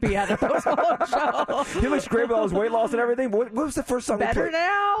 I wouldn't be at a Post Malone show. He looks great with all his weight loss and everything. What was the first song we played? Better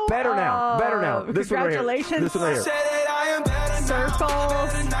Now? Better Now. Better Now. This Congratulations. One right here. This one right here.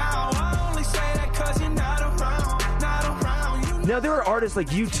 Circles. Now, there are artists like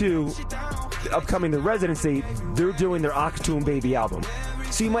U2, upcoming the residency, they're doing their Achtung Baby album.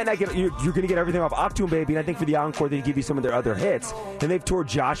 So you might not get, you're going to get everything off Achtung Baby, and I think for the encore, they give you some of their other hits. And they've toured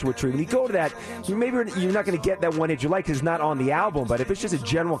Joshua Tree. When you go to that, maybe you're not going to get that one hit you like because it's not on the album, but if it's just a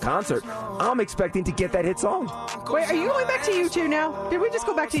general concert, I'm expecting to get that hit song. Wait, are you going back to U2 now? Did we just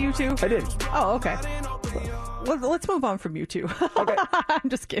go back to U2? I did. Oh, okay. Let's move on from U2. Okay. I'm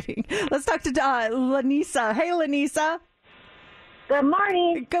just kidding. Let's talk to Lanisa. Hey, Lanisa. Good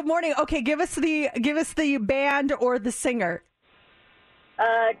morning. Good morning. Okay, give us the band or the singer.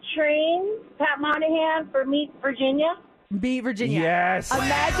 Train, Pat Monahan for Meet Virginia. Meet Virginia. Yes.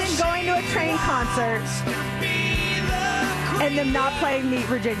 Imagine going to a Train concert and them not playing Meet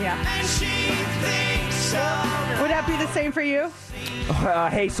Virginia. Would that be the same for you?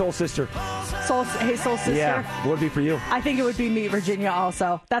 Hey, Soul Sister. Hey, Soul Sister. Yeah, what would it be for you? I think it would be Meet Virginia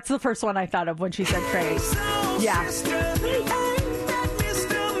also. That's the first one I thought of when she said Train. Yeah.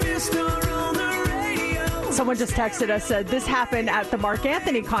 Someone just texted us, said, this happened at the Mark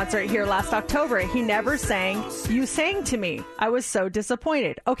Anthony concert here last October. He never sang You Sang to Me. I was so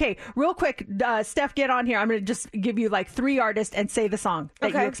disappointed. Okay, real quick, Steph, get on here. I'm going to just give you like 3 artists and say the song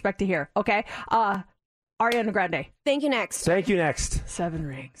that you expect to hear. Okay? Ariana Grande. Thank You Next. Thank You Next. 7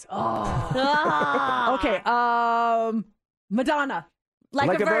 Rings. Oh. Okay, Madonna.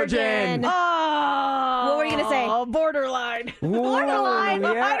 Like a Virgin. Oh. What were you going to say? Borderline. Borderline.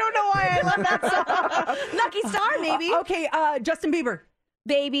 Yeah. I don't know why I love that song. Lucky Star, maybe. Okay, Justin Bieber.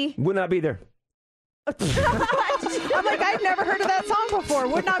 Baby. Would not be there. I'm like, I've never heard of that song before.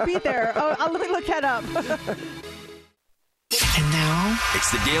 Would not be there. Let me look that up. And now,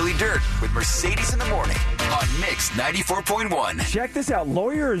 it's the Daily Dirt with Mercedes in the Morning on Mix 94.1. Check this out.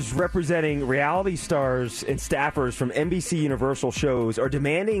 Lawyers representing reality stars and staffers from NBC Universal shows are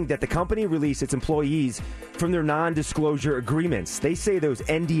demanding that the company release its employees from their non-disclosure agreements. They say those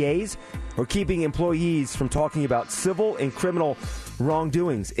NDAs are keeping employees from talking about civil and criminal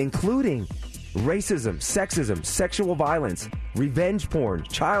wrongdoings, including racism, sexism, sexual violence, revenge porn,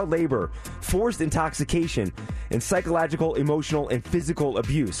 child labor, forced intoxication, and psychological, emotional, and physical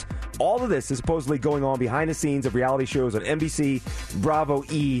abuse. All of this is supposedly going on behind the scenes of reality shows on NBC, Bravo,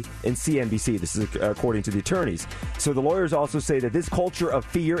 E, and CNBC. This is according to the attorneys. So the lawyers also say that this culture of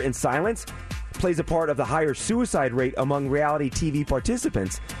fear and silence plays a part of the higher suicide rate among reality TV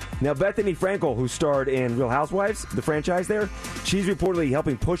participants. Now, Bethany Frankel, who starred in Real Housewives, the franchise there, she's reportedly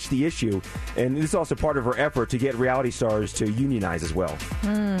helping push the issue, and this is also part of her effort to get reality stars to unionize as well.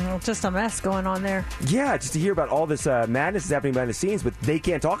 Just a mess going on there. Yeah, just to hear about all this madness is happening behind the scenes, but they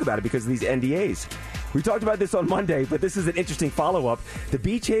can't talk about it because of these NDAs. We talked about this on Monday, but this is an interesting follow-up. The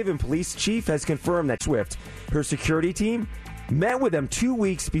Beach Haven police chief has confirmed that Swift, her security team, met with them 2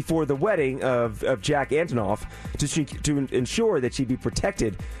 weeks before the wedding of Jack Antonoff to ensure that she'd be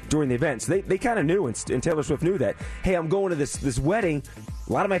protected during the event. So they kind of knew, and Taylor Swift knew that, hey, I'm going to this wedding.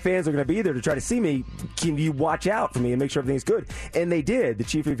 A lot of my fans are going to be there to try to see me. Can you watch out for me and make sure everything's good? And they did. The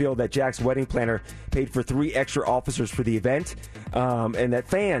chief revealed that Jack's wedding planner paid for 3 extra officers for the event, and that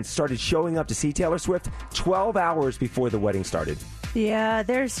fans started showing up to see Taylor Swift 12 hours before the wedding started. Yeah,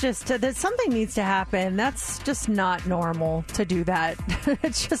 there's something needs to happen. That's just not normal to do that.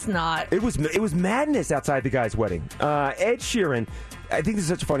 It's just not. It was madness outside the guy's wedding. Ed Sheeran, I think this is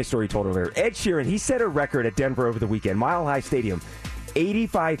such a funny story he told earlier. Ed Sheeran, he set a record at Denver over the weekend, Mile High Stadium.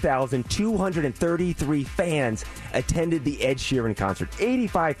 85,233 fans attended the Ed Sheeran concert.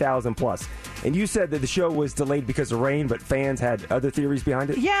 85,000 plus. And you said that the show was delayed because of rain, but fans had other theories behind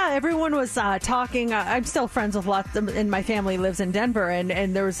it? Yeah, everyone was talking. I'm still friends with lots of, and my family lives in Denver, and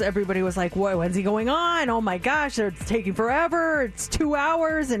everybody was like, when's he going on? Oh my gosh, it's taking forever. It's 2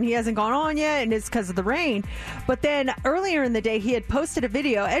 hours, and he hasn't gone on yet, and it's because of the rain. But then earlier in the day, he had posted a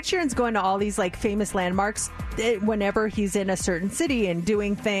video. Ed Sheeran's going to all these like famous landmarks whenever he's in a certain city and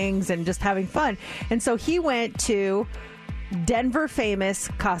doing things and just having fun. And so he went to Denver famous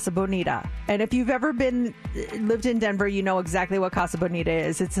Casa Bonita. And if you've ever lived in Denver, you know exactly what Casa Bonita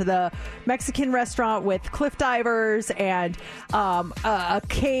is. It's the Mexican restaurant with cliff divers and a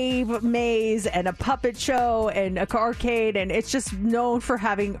cave maze and a puppet show and a arcade. And it's just known for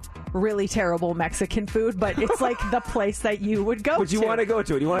having really terrible Mexican food, but it's like the place that you would go to. But you want to go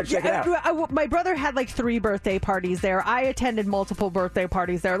to it. You want to check it out. My brother had like 3 birthday parties there. I attended multiple birthday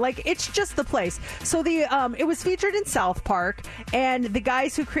parties there. Like, it's just the place. So it was featured in South Park, and the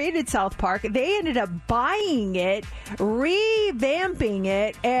guys who created South Park, they ended up buying it, revamping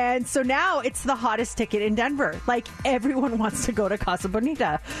it, and so now it's the hottest ticket in Denver. Like, everyone wants to go to Casa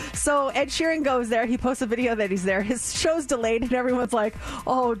Bonita. So Ed Sheeran goes there. He posts a video that he's there. His show's delayed, and everyone's like,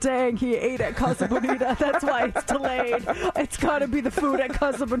 oh, dang, he ate at Casa Bonita. That's why it's delayed. It's got to be the food at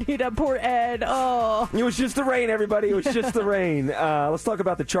Casa Bonita. Poor Ed. Oh. It was just the rain, everybody. It was just the rain. Let's talk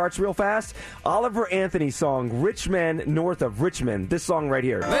about the charts real fast. Oliver Anthony's song, Rich Men North of Richmond. This song right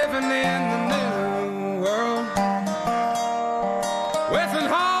here. Living in the new world with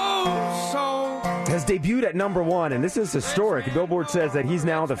an whole soul. Has debuted at number 1, and this is historic. Billboard says that he's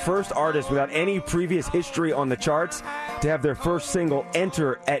now the first artist without any previous history on the charts to have their first single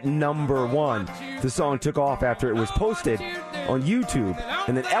enter at number 1. The song took off after it was posted on YouTube,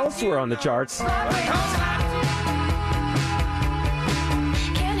 and then elsewhere on the charts,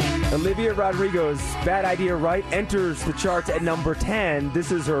 Olivia Rodrigo's Bad Idea Right enters the charts at number 10.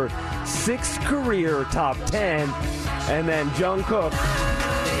 This is her 6th career top 10. And then Jungkook,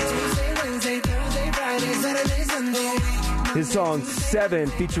 his song 7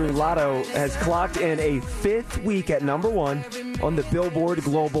 featuring Lotto has clocked in a 5th week at number 1 on the Billboard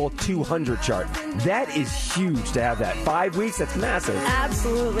Global 200 chart. That is huge to have that. 5 weeks, that's massive.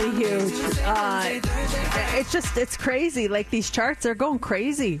 Absolutely huge. It's crazy. Like, these charts are going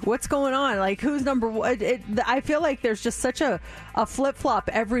crazy. What's going on? Like, who's number 1? I feel like there's just such a flip-flop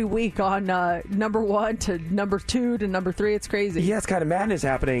every week on number 1 to number 2 to number 3. It's crazy. Yeah, it's kind of madness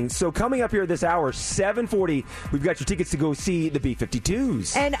happening. So coming up here this hour, 7:40, we've got your tickets to go see the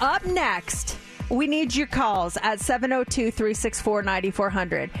B-52s. And up next, we need your calls at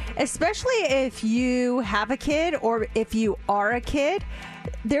 702-364-9400, especially if you have a kid or if you are a kid.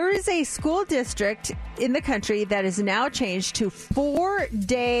 There is a school district in the country that is now changed to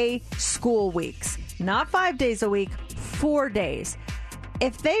 4-day school weeks. Not 5 days a week, 4 days.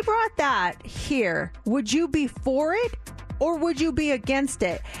 If they brought that here, would you be for it? Or would you be against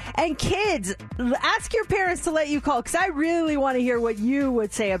it? And kids, ask your parents to let you call, because I really want to hear what you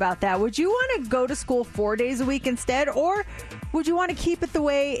would say about that. Would you want to go to school 4 days a week instead? Or would you want to keep it the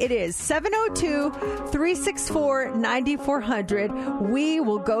way it is? 702-364-9400. We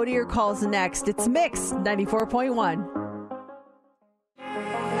will go to your calls next. It's Mix 94.1.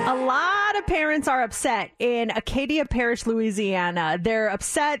 A lot of parents are upset in Acadia Parish, Louisiana. They're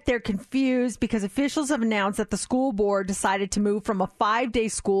upset, they're confused because officials have announced that the school board decided to move from a 5-day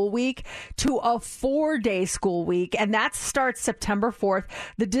school week to a 4-day school week, and that starts September 4th.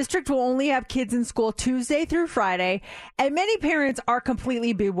 The district will only have kids in school Tuesday through Friday, and many parents are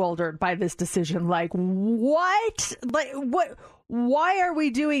completely bewildered by this decision. Like, what? Like, what? Why are we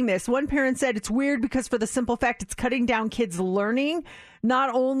doing this? One parent said it's weird because for the simple fact it's cutting down kids' learning.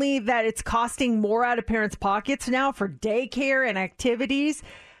 Not only that, it's costing more out of parents' pockets now for daycare and activities.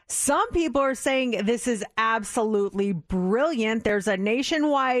 Some people are saying this is absolutely brilliant. There's a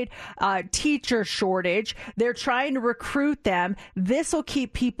nationwide teacher shortage. They're trying to recruit them. This will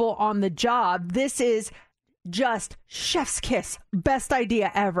keep people on the job. This is just chef's kiss. Best idea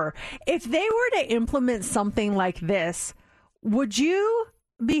ever. If they were to implement something like this, would you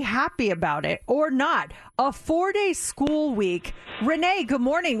be happy about it or not? A 4-day school week. Renee, good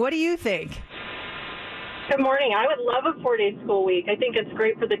morning. What do you think? Good morning. I would love a 4-day school week. I think it's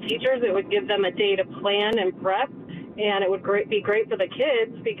great for the teachers. It would give them a day to plan and prep, and it would be great for the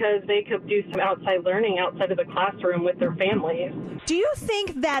kids because they could do some outside learning outside of the classroom with their families. Do you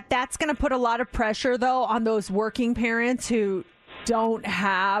think that that's going to put a lot of pressure, though, on those working parents who don't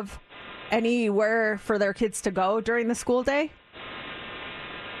have anywhere for their kids to go during the school day?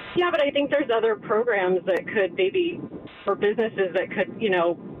 Yeah, but I think there's other programs that could maybe, for businesses that could,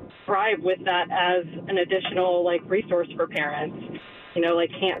 thrive with that as an additional, resource for parents.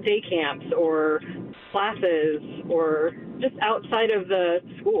 like day camps or classes or just outside of the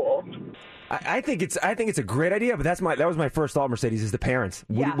school. I think it's a great idea, but that was my first thought, Mercedes, is the parents.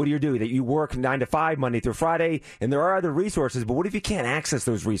 What do you do? That you work 9 to 5, Monday through Friday, and there are other resources, but what if you can't access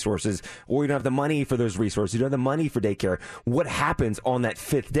those resources, or you don't have the money for those resources, you don't have the money for daycare? What happens on that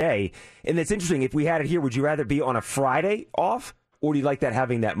 5th day? And it's interesting, if we had it here, would you rather be on a Friday off? Or do you like that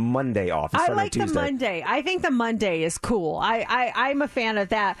having that Monday off? I like the Monday. I think the Monday is cool. I'm a fan of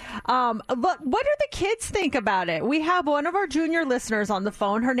that. But what do the kids think about it? We have one of our junior listeners on the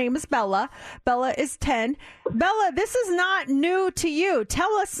phone. Her name is Bella. Bella is 10. Bella, this is not new to you.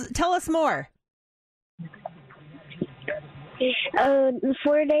 Tell us more. The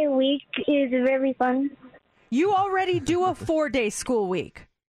 4-day week is very fun. You already do a 4-day school week?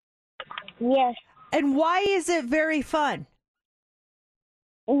 Yes. And why is it very fun?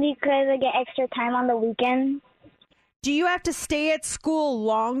 Because I get extra time on the weekend. Do you have to stay at school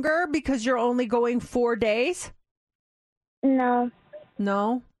longer because you're only going 4 days? No.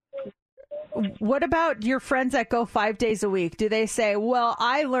 No? What about your friends that go 5 days a week? Do they say, well,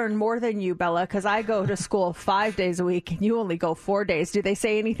 I learn more than you, Bella, because I go to school 5 days a week and you only go 4 days? Do they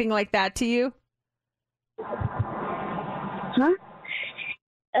say anything like that to you? Huh?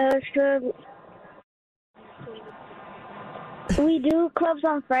 So we do clubs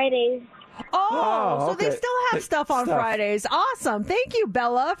on Fridays. So they still have stuff on Fridays. Awesome. Thank you,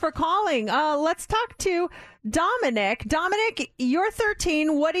 Bella, for calling. Let's talk to Dominic. Dominic, you're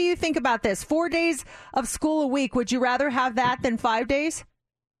 13. What do you think about this? 4 days of school a week. Would you rather have that than 5 days?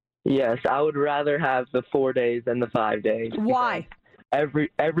 Yes, I would rather have the 4 days than the 5 days. Why?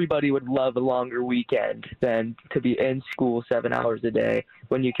 Everybody would love a longer weekend than to be in school 7 hours a day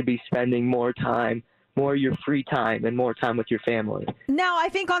when you could be spending more of your free time and more time with your family. Now, I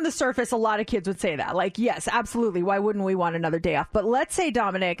think on the surface, a lot of kids would say that. Like, yes, absolutely. Why wouldn't we want another day off? But let's say,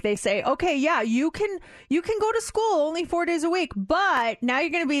 Dominic, they say, okay, yeah, you can go to school only 4 days a week, but now you're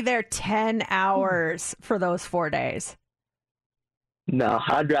going to be there 10 hours for those 4 days. No,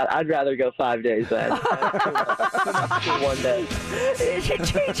 I'd rather go 5 days then. 1 day.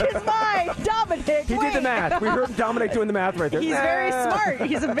 Change his mind, Dominic. He did the math. We heard Dominic doing the math right there. He's very smart.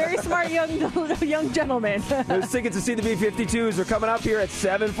 He's a very smart young gentleman. Those tickets to see the B-52s are coming up here at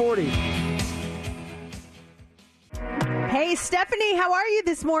 7:40. Hey, Stephanie, how are you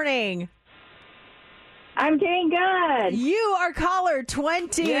this morning? I'm doing good. You are caller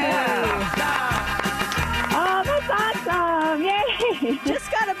 20. Yeah. Oh, that's awesome. Yay. Just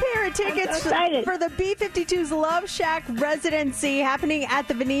got a pair of tickets for the B-52's Love Shack residency happening at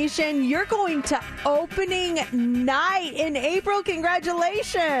the Venetian. You're going to opening night in April.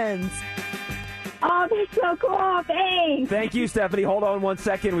 Congratulations. Oh, that's so cool. Thanks. Thank you, Stephanie. Hold on 1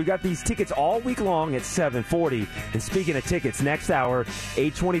 second. We've got these tickets all week long at 7:40. And speaking of tickets, next hour,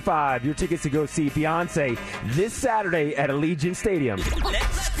 8:25, your tickets to go see Beyonce this Saturday at Allegiant Stadium.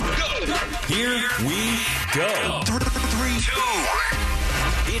 Let's go. Here we go. 3, 2.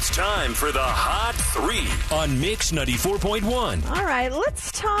 It's time for the Hot 3 on Mix 94.1. All right,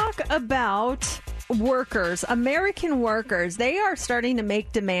 let's talk about workers, American workers. They are starting to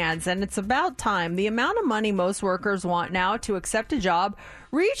make demands, and it's about time. The amount of money most workers want now to accept a job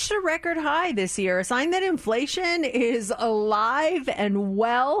reached a record high this year, a sign that inflation is alive and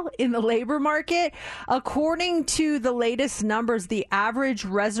well in the labor market. According to the latest numbers, the average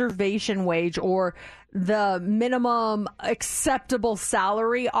reservation wage, or the minimum acceptable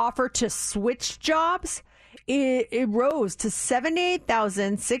salary offer to switch jobs, it rose to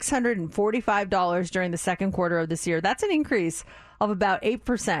 $78,645 during the second quarter of this year. That's an increase of about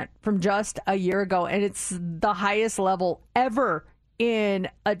 8% from just a year ago, and it's the highest level ever in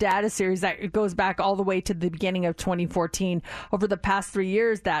a data series that goes back all the way to the beginning of 2014. Over the past 3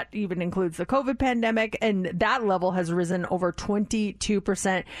 years, that even includes the COVID pandemic, and that level has risen over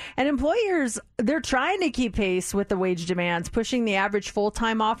 22%. And employers, they're trying to keep pace with the wage demands, pushing the average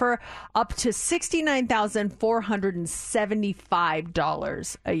full-time offer up to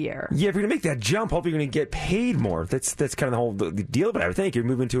 $69,475 a year. Yeah, if you're going to make that jump, hopefully you're going to get paid more. That's kind of the whole deal about it. I think you're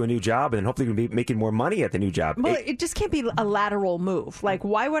moving to a new job, and then hopefully you're going to be making more money at the new job. Well, it just can't be a lateral move. Like,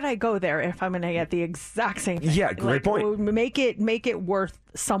 why would I go there if I'm going to get the exact same thing? Yeah, great point. Make it worth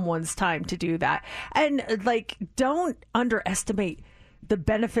someone's time to do that. And, like, don't underestimate the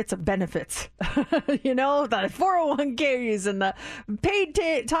benefits of benefits. You know, the 401ks and the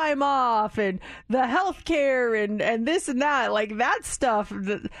paid time off and the health care and this and that. Like, that stuff.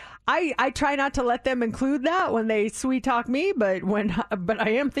 I try not to let them include that when they sweet talk me, but I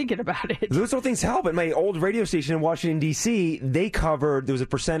am thinking about it. Those little things help. At my old radio station in Washington, D.C., there was a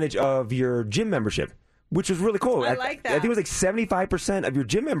percentage of your gym membership which was really cool. I like that. I think it was like 75% of your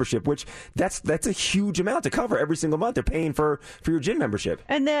gym membership, which that's a huge amount to cover every single month. They're paying for your gym membership.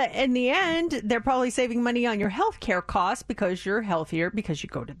 And in the end, they're probably saving money on your health care costs because you're healthier because you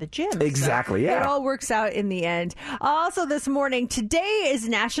go to the gym. Exactly, So yeah. It all works out in the end. Also this morning, today is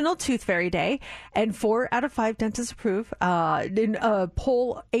National Tooth Fairy Day, and 4 out of 5 dentists approve. In a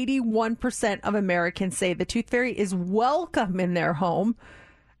poll, 81% of Americans say the tooth fairy is welcome in their home.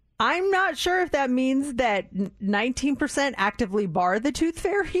 I'm not sure if that means that 19% actively bar the tooth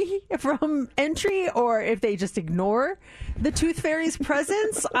fairy from entry or if they just ignore the tooth fairy's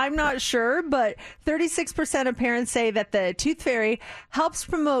presence. I'm not sure, but 36% of parents say that the tooth fairy helps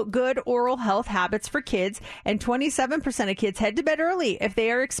promote good oral health habits for kids, and 27% of kids head to bed early if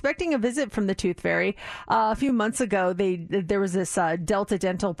they are expecting a visit from the tooth fairy. A few months ago, there was this Delta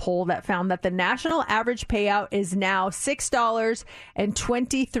Dental poll that found that the national average payout is now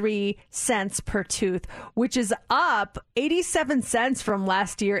 $6.23 per tooth, which is up 87 cents from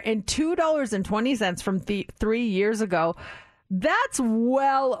last year and $2.20 from 3 years ago. That's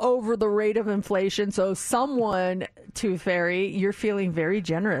well over the rate of inflation. So someone, Tooth Fairy, you're feeling very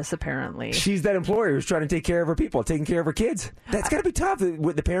generous, apparently. She's that employer who's trying to take care of her people, taking care of her kids. That's got to be tough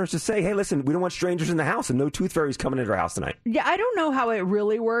with the parents to say, hey, listen, we don't want strangers in the house and no tooth fairies coming into our house tonight. Yeah, I don't know how it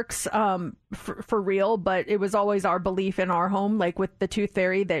really works for real, but it was always our belief in our home, like with the Tooth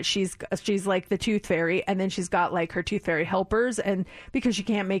Fairy, that she's like the Tooth Fairy, and then she's got like her Tooth Fairy helpers, and because she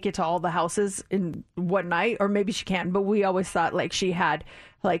can't make it to all the houses in one night, or maybe she can, but we always thought like she had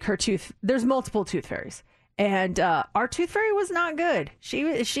like her tooth. There's multiple Tooth Fairies, and our Tooth Fairy was not good. She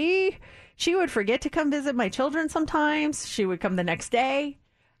would forget to come visit my children sometimes. She would come the next day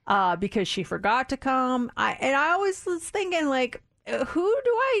because she forgot to come. I always was thinking, like, who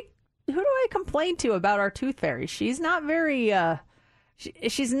do I complain to about our Tooth Fairy? She's not very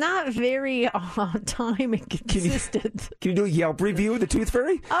she's not very on time and consistent. Can you do a Yelp review of the Tooth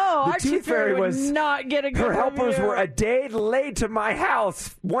Fairy? Oh, the our Tooth Fairy would not get a good Her helpers review. were a day late to my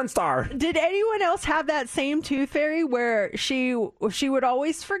house. 1 star. Did anyone else have that same Tooth Fairy where she would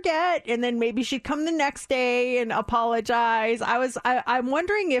always forget, and then maybe she'd come the next day and apologize? I'm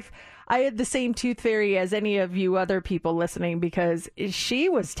wondering if I had the same Tooth Fairy as any of you other people listening, because she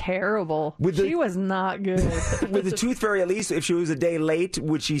was terrible. She was not good. With the Tooth Fairy, at least, if she was a day late,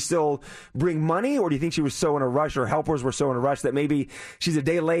 would she still bring money? Or do you think she was so in a rush, or helpers were so in a rush that maybe she's a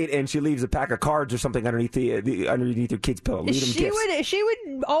day late and she leaves a pack of cards or something underneath underneath her kid's pillow? She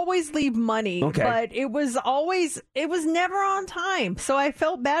would always leave money, Okay. but it was never on time. So I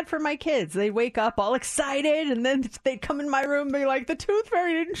felt bad for my kids. They'd wake up all excited, and then they'd come in my room and be like, the Tooth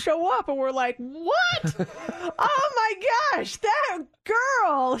Fairy didn't show up. And we're like, what? Oh my gosh, that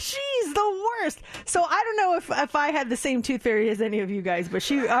girl, she's the worst. So I don't know if I had the same Tooth Fairy as any of you guys,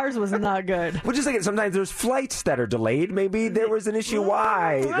 but ours was not good. Well, just like sometimes there's flights that are delayed. Maybe there was an issue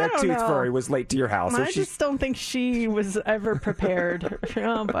why that don't Tooth know. Fairy was late to your house. I just don't think she was ever prepared.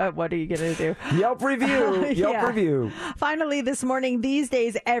 But what are you going to do? Yelp review. Yelp review. Finally, this morning, these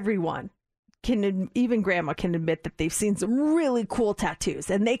days, everyone even grandma can admit that they've seen some really cool tattoos,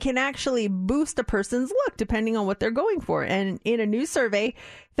 and they can actually boost a person's look depending on what they're going for. And in a new survey,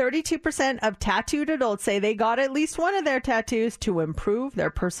 32% of tattooed adults say they got at least one of their tattoos to improve their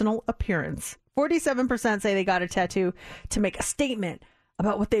personal appearance. 47% say they got a tattoo to make a statement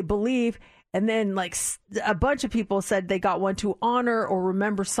about what they believe. And then, like, a bunch of people said they got one to honor or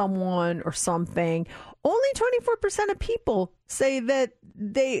remember someone or something. Only 24% of people say that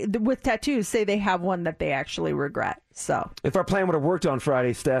with tattoos, say they have one that they actually regret. So if our plan would have worked on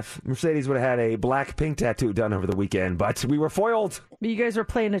Friday, Steph, Mercedes would have had a black pink tattoo done over the weekend, but we were foiled. You guys were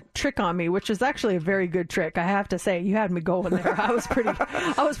playing a trick on me, which is actually a very good trick. I have to say, you had me going there. I was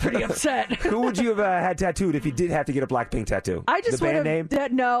pretty upset. Who would you have had tattooed if you did have to get a black pink tattoo? I just the band name?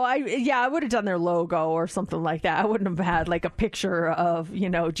 I would have done their logo or something like that. I wouldn't have had like a picture of,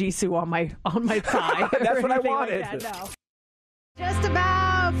 Jisoo on my thigh. That's what I wanted. Like that, no. Just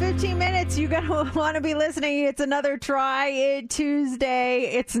about 15 minutes. You're going to want to be listening. It's another Try It Tuesday.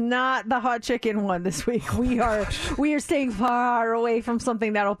 It's not the hot chicken one this week. We are staying far away from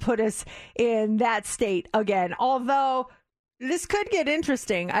something that'll put us in that state again. Although this could get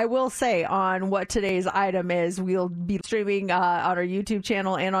interesting, I will say, on what today's item is. We'll be streaming on our YouTube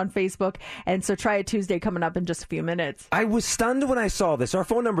channel and on Facebook. And so Try It Tuesday coming up in just a few minutes. I was stunned when I saw this. Our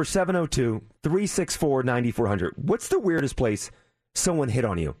phone number is 702-364-9400. What's the weirdest place someone hit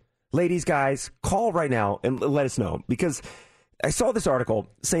on you? Ladies, guys, call right now and let us know, because I saw this article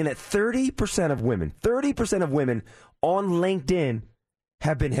saying that 30% of women on LinkedIn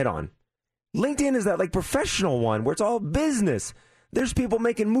have been hit on. LinkedIn is that like professional one where it's all business. There's people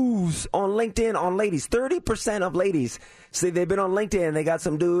making moves on LinkedIn on ladies. 30% of ladies say they've been on LinkedIn and they got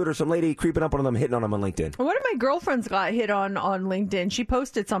some dude or some lady creeping up on them, hitting on them on LinkedIn. One of my girlfriends got hit on LinkedIn. She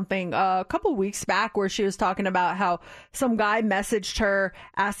posted something a couple weeks back where she was talking about how some guy messaged her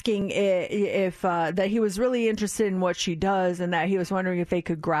asking if that he was really interested in what she does and that he was wondering if they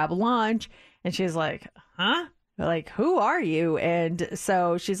could grab lunch. And she's like, huh? Like, who are you? And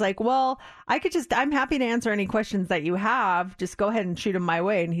so she's like, well, I'm happy to answer any questions that you have. Just go ahead and shoot them my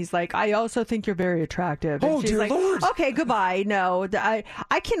way. And he's like, I also think you're very attractive. And Oh, she's dear like, Lord. okay, goodbye. No,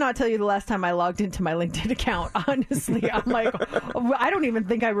 I cannot tell you the last time I logged into my LinkedIn account. Honestly, I'm like, I don't even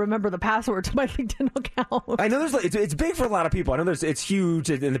think I remember the password to my LinkedIn account. I know it's big for a lot of people. I know it's huge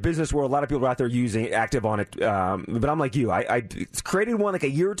in the business world. A lot of people are out there active on it. But I'm like you. I created one like a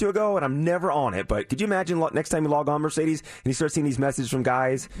year or two ago, and I'm never on it. But could you imagine next time you log on, Mercedes, and you start seeing these messages from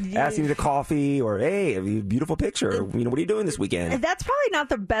guys asking you to coffee or, hey, have you a beautiful picture? What are you doing this weekend? That's probably not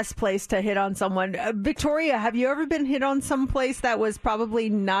the best place to hit on someone. Victoria, have you ever been hit on some place that was probably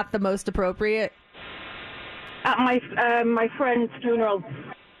not the most appropriate? At my friend's funeral.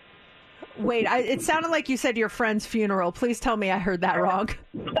 Wait, it sounded like you said your friend's funeral. Please tell me I heard that wrong.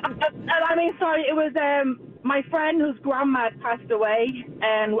 I mean, sorry, it was my friend whose grandma had passed away,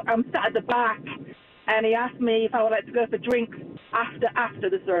 and I'm sat at the back, and he asked me if I would like to go for drinks after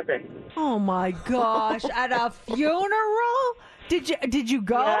the service. Oh my gosh! At a funeral? Did you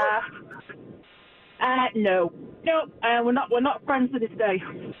go? Yeah. No, we're not friends to this day.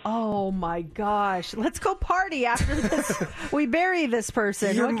 Oh my gosh! Let's go party after this. We bury this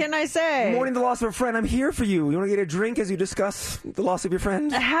person. What can I say? Mourning the loss of a friend. I'm here for you. You want to get a drink as you discuss the loss of your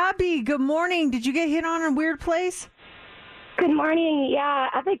friend? Happy. Good morning. Did you get hit on in a weird place? Good morning. Yeah,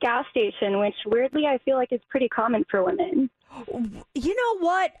 at the gas station, which weirdly I feel like is pretty common for women. You know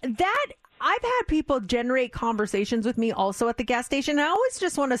what? I've had people generate conversations with me also at the gas station. I always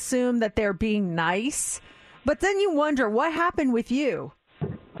just want to assume that they're being nice, but then you wonder what happened with you.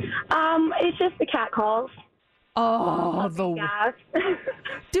 It's just the cat calls. Oh, gas.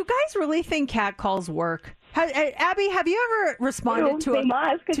 Do guys really think cat calls work? Abby, have you ever responded to they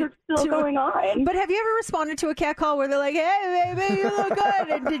must, because it's still going on. But have you ever responded to a cat call where they're like, "Hey, baby, you look good,"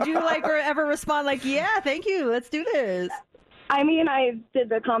 and did you ever respond like, "Yeah, thank you, let's do this"? I mean, I did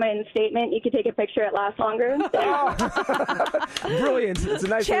the comment statement. You could take a picture; it lasts longer. Brilliant! It's a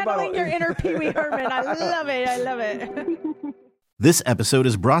nice channeling your inner Pee Wee Herman. I love it. I love it. This episode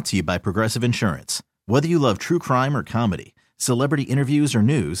is brought to you by Progressive Insurance. Whether you love true crime or comedy, celebrity interviews or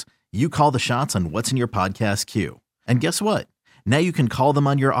news, you call the shots on what's in your podcast queue. And guess what? Now you can call them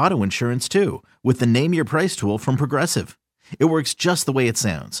on your auto insurance too with the Name Your Price tool from Progressive. It works just the way it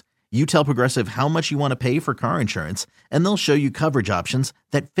sounds. You tell Progressive how much you want to pay for car insurance, and they'll show you coverage options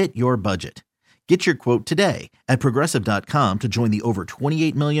that fit your budget. Get your quote today at Progressive.com to join the over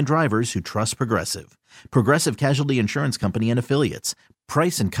 28 million drivers who trust Progressive. Progressive Casualty Insurance Company and Affiliates.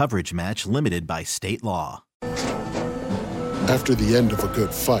 Price and coverage match limited by state law. After the end of a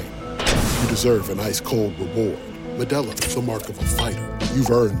good fight, you deserve an ice-cold reward. Modelo is the mark of a fighter. You've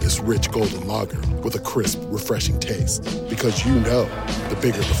earned this rich golden lager with a crisp, refreshing taste. Because you know, the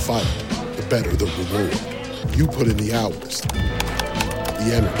bigger the fight, the better the reward. You put in the hours,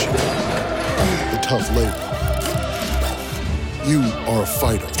 the energy, the tough labor. You are a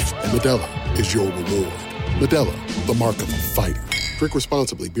fighter, and Modelo is your reward. Modelo, the mark of a fighter. Drink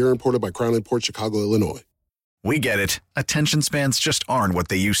responsibly. Beer imported by Crown Port Chicago, Illinois. We get it. Attention spans just aren't what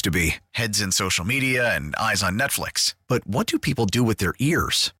they used to be. Heads in social media and eyes on Netflix. But what do people do with their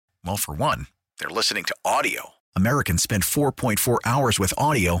ears? Well, for one, they're listening to audio. Americans spend 4.4 hours with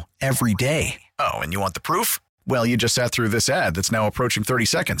audio every day. Oh, and you want the proof? Well, you just sat through this ad that's now approaching 30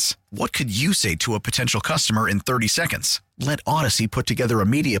 seconds. What could you say to a potential customer in 30 seconds? Let Odyssey put together a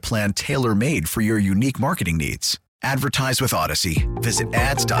media plan tailor-made for your unique marketing needs. Advertise with Odyssey. Visit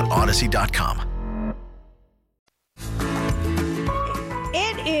ads.odyssey.com.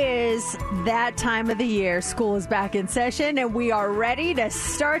 It is that time of the year. School is back in session, and we are ready to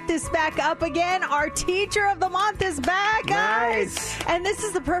start this back up again. Our Teacher of the Month is back, guys. Nice. And this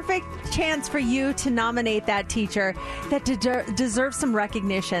is the perfect chance for you to nominate that teacher that deserves some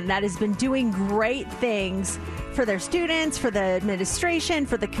recognition, that has been doing great things for their students, for the administration,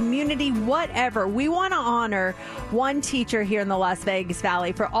 for the community, whatever. We want to honor one teacher here in the Las Vegas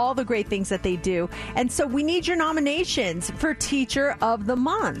Valley for all the great things that they do. And so we need your nominations for Teacher of the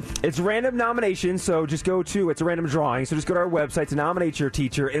Month. It's random nominations, so just it's a random drawing, so just go to our website to nominate your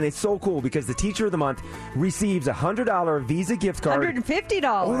teacher, and it's so cool because the Teacher of the Month receives a $100 Visa gift card. $150.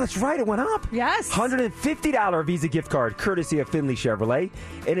 Oh, that's right, it went up. Yes. $150 Visa gift card, courtesy of Finley Chevrolet.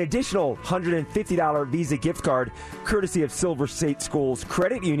 An additional $150 Visa gift card card, courtesy of Silver State Schools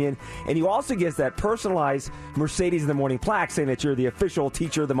Credit Union. And you also get that personalized Mercedes in the Morning plaque saying that you're the official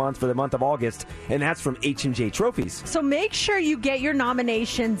Teacher of the Month for the month of August. And that's from H&J Trophies. So make sure you get your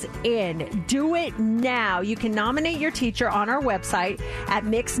nominations in. Do it now. You can nominate your teacher on our website at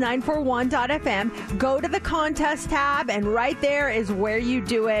mix941.fm. Go to the contest tab, and right there is where you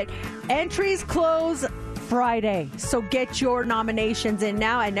do it. Entries close Friday. So get your nominations in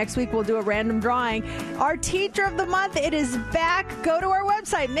now, and next week we'll do a random drawing. Our Teacher of the Month, it is back. Go to our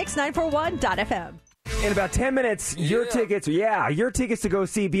website, mix941.fm. In about 10 minutes, your tickets to go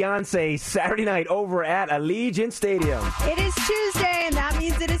see Beyonce Saturday night over at Allegiant Stadium. It is Tuesday, and that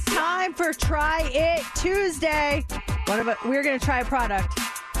means it is time for Try It Tuesday. We're going to try a product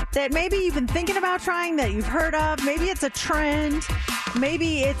that maybe you've been thinking about trying, that you've heard of. Maybe it's a trend.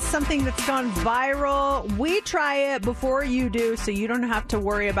 Maybe it's something that's gone viral. We try it before you do, so you don't have to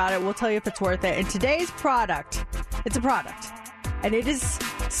worry about it. We'll tell you if it's worth it. And today's product, it's a product, and it is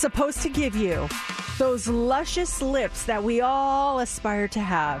supposed to give you those luscious lips that we all aspire to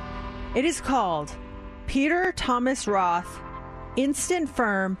have. It is called Peter Thomas Roth Instant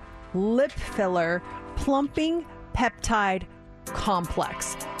Firm Lip Filler Plumping Peptide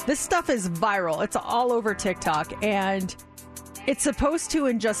Complex. This stuff is viral. It's all over TikTok, and it's supposed to,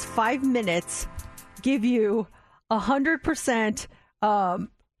 in just 5 minutes, give you 100%, or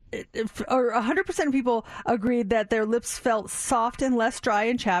 100% of people agreed that their lips felt soft and less dry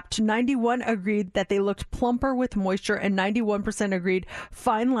and chapped. 91 agreed that they looked plumper with moisture, and 91% agreed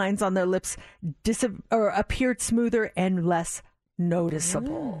fine lines on their lips appeared smoother and less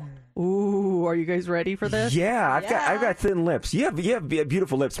noticeable. Ooh, are you guys ready for this? Yeah, I've got thin lips. You have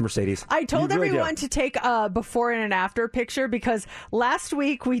beautiful lips, Mercedes. I told You really everyone do. to take a before and an after picture, because last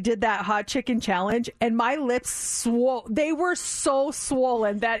week we did that hot chicken challenge, and my lips they were so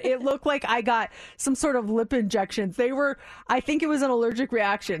swollen that it looked like I got some sort of lip injections. I think it was an allergic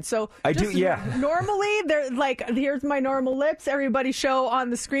reaction. So normally they're like, here's my normal lips. Everybody show on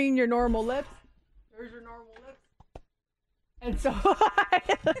the screen your normal lips. There's your normal lips. And so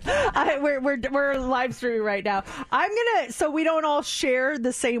we're live streaming right now. So we don't all share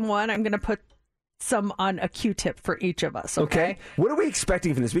the same one, I'm gonna put some on a Q-tip for each of us. Okay. What are we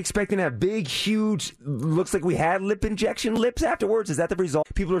expecting from this? We expecting to have big, huge, looks like we had lip injection lips afterwards? Is that the result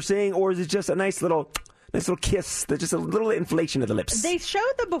people are saying, or is it just a nice little kiss, just a little inflation of the lips? They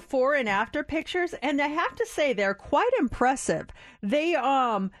showed the before and after pictures, and I have to say they're quite impressive. They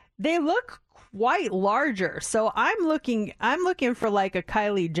look quite larger. So I'm looking for like a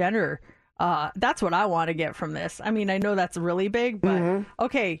Kylie Jenner. That's what I want to get from this. I mean, I know that's really big, but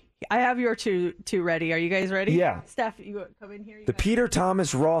okay. I have your two ready. Are you guys ready? Yeah. Steph, you come in here. The Peter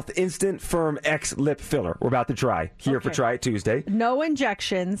Thomas Roth Instant Firm X Lip Filler. We're about to try here for Try It Tuesday. No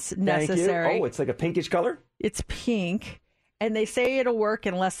injections necessary. Thank you. Oh, it's like a pinkish color? It's pink, and they say it'll work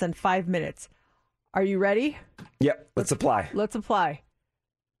in less than 5 minutes. Are you ready? Yep. Let's apply. Let's apply.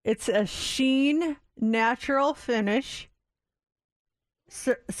 It's a sheen natural finish.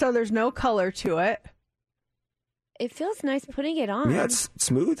 So there's no color to it. It feels nice putting it on. Yeah, it's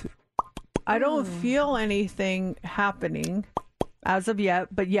smooth. I don't feel anything happening as of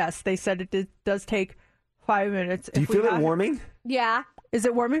yet, but yes, they said it does take 5 minutes. Do you feel it warming? Yeah. Is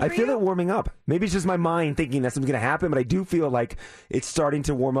it warming for you? I feel it warming up. Maybe it's just my mind thinking that something's going to happen, but I do feel like it's starting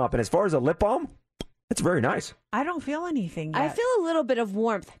to warm up. And as far as a lip balm, it's very nice. I don't feel anything yet. I feel a little bit of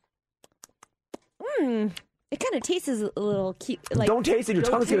warmth. It kind of tastes a little cute. Like, don't taste it. Your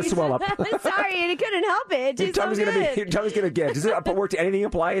tongue's going to swell up. Sorry, I couldn't help it. It tastes so good. Your tongue's going to get. Does it work to anything you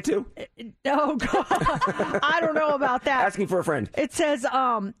apply it to? Oh, God. I don't know about that. Asking for a friend. It says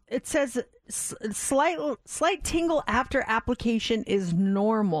slight tingle after application is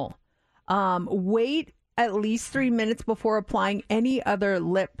normal. Wait at least 3 minutes before applying any other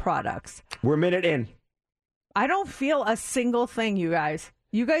lip products. We're a minute in. I don't feel a single thing, you guys.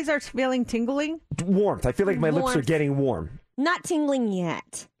 You guys are feeling tingling? Warmth. I feel like my lips are getting warm. Not tingling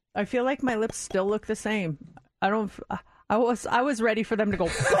yet. I feel like my lips still look the same. I was ready for them to go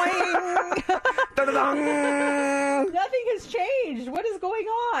boing. Nothing has changed. What is going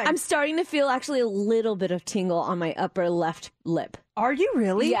on? I'm starting to feel actually a little bit of tingle on my upper left lip. Are you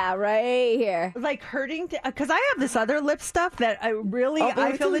really? Yeah, right here. Like hurting? Because I have this other lip stuff that I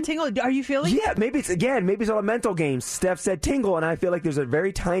feel the tingle. Are you feeling Yeah, it? maybe it's all a mental game. Steph said tingle, and I feel like there's a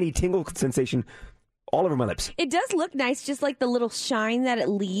very tiny tingle sensation all over my lips. It does look nice, just like the little shine that it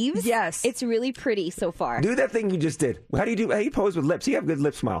leaves. Yes. It's really pretty so far. Do that thing you just did. How do you pose with lips? You have a good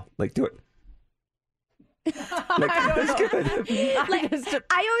lip smile. Like, do it. That's good.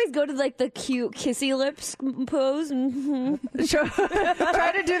 I always go to like the cute kissy lips pose.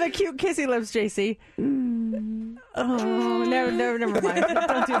 Try to do the cute kissy lips, JC. Oh, never mind.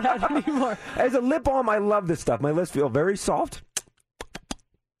 Don't do that anymore. As a lip balm, I love this stuff. My lips feel very soft,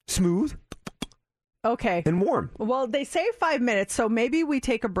 smooth, Okay. and warm. Well, they say 5 minutes, so maybe we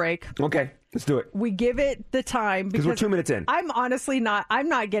take a break. Okay, let's do it. We give it the time Because we're 2 minutes in. I'm honestly I'm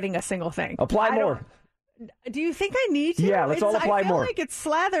not getting a single thing. Apply I more. don't- Do you think I need to? Yeah, let's all apply I feel more. like it's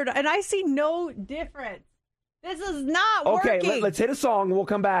slathered, and I see no difference. This is not Okay, working. let's hit a song. We'll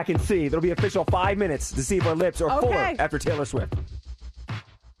come back and see. There'll be official 5 minutes to see if our lips are fuller Okay. after Taylor Swift.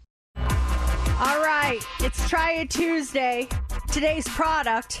 All right, it's Try It Tuesday. Today's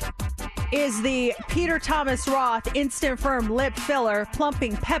product is the Peter Thomas Roth Instant Firm Lip Filler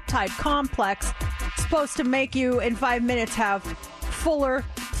Plumping Peptide Complex. It's supposed to make you, in 5 minutes, have fuller,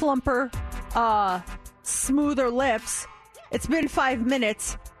 plumper, smoother lips. It's been 5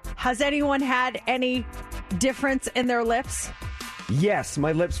 minutes. Has anyone had any difference in their lips? Yes,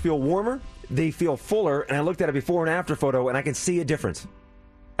 my lips feel warmer. They feel fuller. And I looked at a before and after photo, and I can see a difference.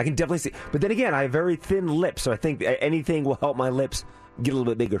 I can definitely see. But then again, I have very thin lips, so I think anything will help my lips get a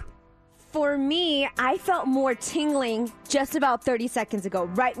little bit bigger. For me, I felt more tingling just about 30 seconds ago,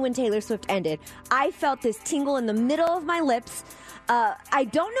 right when Taylor Swift ended. I felt this tingle in the middle of my lips. I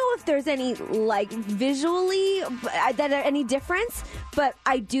don't know if there's any, visually, any difference, but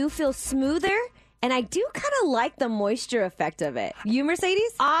I do feel smoother, and I do kind of like the moisture effect of it. You,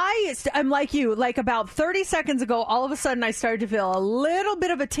 Mercedes? I'm like you. Like about 30 seconds ago, all of a sudden I started to feel a little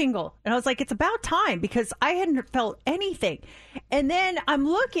bit of a tingle. And I was like, it's about time because I hadn't felt anything. And then I'm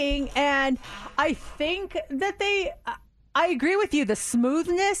looking and I think that I agree with you. The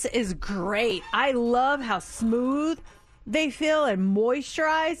smoothness is great. I love how smooth they feel and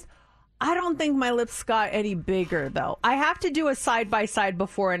moisturized. I don't think my lips got any bigger, though. I have to do a side-by-side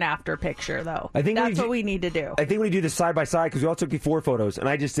before and after picture, though. I think that's what we need to do. I think we do this side by side because we all took before photos, and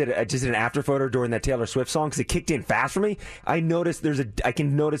I just did an after photo during that Taylor Swift song because it kicked in fast for me. I noticed I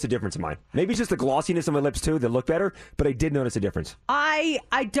can notice a difference in mine. Maybe it's just the glossiness of my lips too that look better, but I did notice a difference. I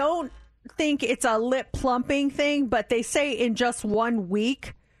don't think it's a lip plumping thing, but they say in just 1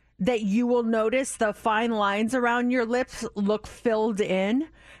 week that you will notice the fine lines around your lips look filled in.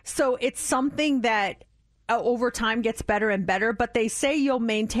 So it's something that over time gets better and better, but they say you'll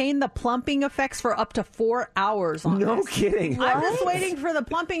maintain the plumping effects for up to 4 hours on No this. kidding. I'm just waiting for the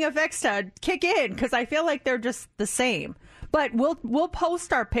plumping effects to kick in because I feel like they're just the same. But we'll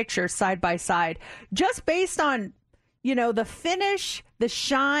post our pictures side by side just based on, the finish, the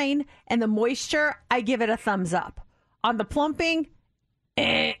shine, and the moisture. I give it a thumbs up. On the plumping,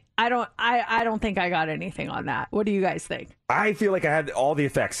 I don't think I got anything on that. What do you guys think? I feel like I had all the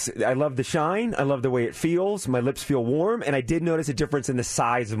effects. I love the shine. I love the way it feels. My lips feel warm, and I did notice a difference in the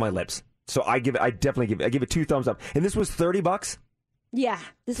size of my lips. So I give it 2 thumbs up. And this was $30. Yeah,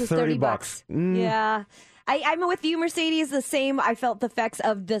 this was $30. Yeah. I'm with you, Mercedes. The same. I felt the effects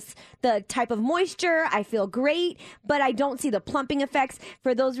of the type of moisture. I feel great, but I don't see the plumping effects.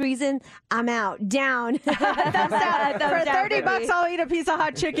 For those reasons, I'm out. Down. Thumbs down. For $30, I'll eat a piece of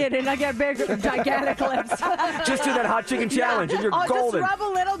hot chicken and I get big, gigantic lips. Just do that hot chicken challenge and you're golden. Just rub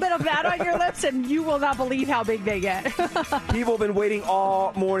a little bit of that on your lips and you will not believe how big they get. People have been waiting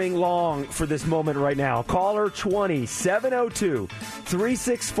all morning long for this moment right now. Caller 20 702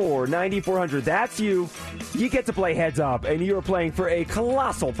 364 9400. That's you. You get to play Heads Up, and you're playing for a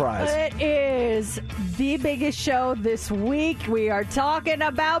colossal prize. It is the biggest show this week. We are talking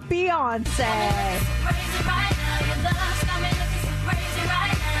about Beyonce.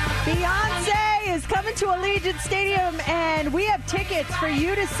 Beyonce is coming to Allegiant Stadium, and we have tickets for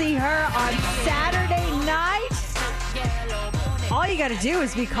you to see her on Saturday night. All you got to do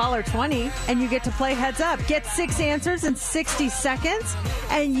is be caller 20, and you get to play Heads Up. Get 6 answers in 60 seconds,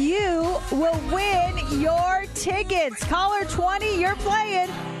 and you will win your tickets. Caller 20, you're playing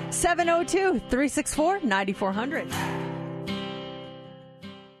 702-364-9400.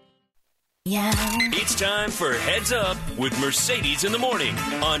 Yeah. It's time for Heads Up with Mercedes in the Morning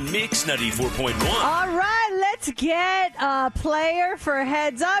on Mix 94.1. All right, let's get a player for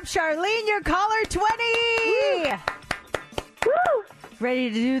Heads Up. Charlene, you're caller 20. Woo. Woo! Ready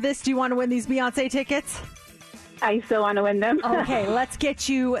to do this? Do you want to win these Beyonce tickets? I still want to win them. Okay, let's get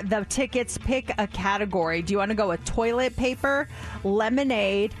you the tickets. Pick a category. Do you want to go with toilet paper,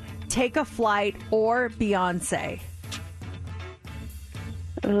 lemonade, Take a Flight, or Beyonce?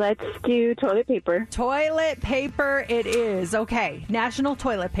 Let's do toilet paper. Toilet paper it is. Okay, National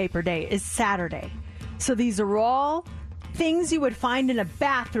Toilet Paper Day is Saturday. So these are all things you would find in a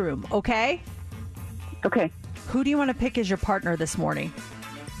bathroom, okay? Okay. Who do you want to pick as your partner this morning?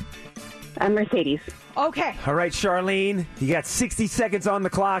 Mercedes. Okay. All right, Charlene, you got 60 seconds on the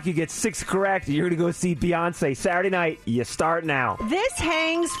clock. You get 6 correct. You're going to go see Beyonce Saturday night. You start now. This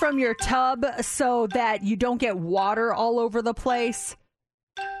hangs from your tub so that you don't get water all over the place.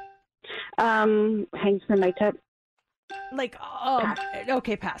 Hangs from my tub. Like,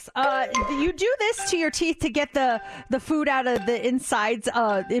 okay, pass. You do this to your teeth to get the food out of the insides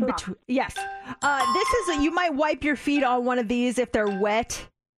in between. Yes. This is, you might wipe your feet on one of these if they're wet.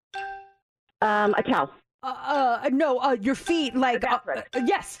 A towel. No, your feet, like,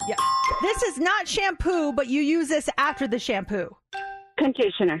 yes. This is not shampoo, but you use this after the shampoo.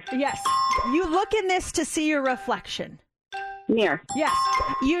 Conditioner. Yes. You look in this to see your reflection. Mirror. Yes.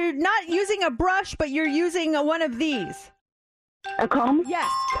 You're not using a brush, but you're using one of these. A comb?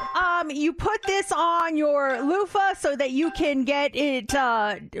 Yes. You put this on your loofah so that you can get it.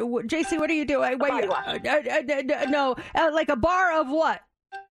 JC, what are you doing? Body wash. No, like a bar of what?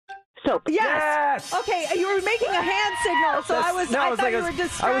 Soap. Yes. Okay, you were making a hand signal, so I thought you were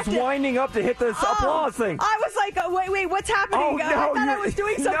distracted. I was winding up to hit this applause thing. I was like, wait, what's happening? Oh, no, I thought I was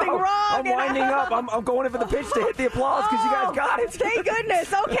doing something wrong. I'm winding up. I'm going in for the pitch to hit the applause because you guys got it. Thank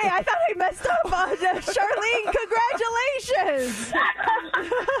goodness. Okay, I thought I messed up. Charlene, congratulations.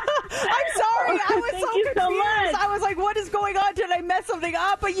 I'm sorry. I was so confused. I was like, what is going on? Did I mess something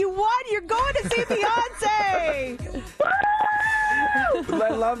up? But you won. You're going to see Beyonce. I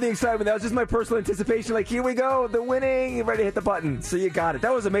love the excitement. That was just my personal anticipation. Like, here we go, the winning. You're ready to hit the button. So you got it.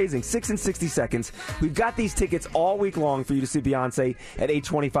 That was amazing. 6 and 60 seconds. We've got these tickets all week long for you to see Beyonce at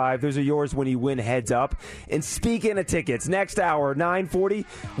 8:25. Those are yours when you win Heads Up. And speaking of tickets, next hour, 9:40,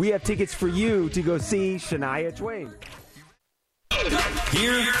 we have tickets for you to go see Shania Twain.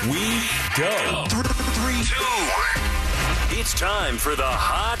 Here we go. 3, 2, 1. It's time for the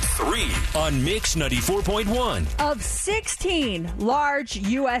Hot 3 on Mix 94.1. Of 16 large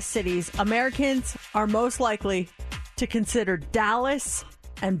U.S. cities, Americans are most likely to consider Dallas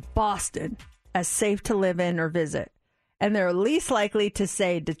and Boston as safe to live in or visit. And they're least likely to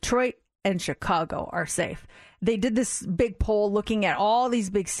say Detroit and Chicago are safe. They did this big poll looking at all these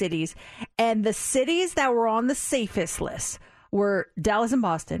big cities, and the cities that were on the safest list were Dallas and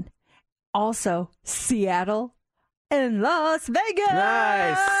Boston, also Seattle and Las Vegas.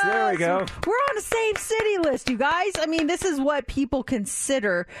 Nice. There we go. We're on a safe city list, you guys. I mean, this is what people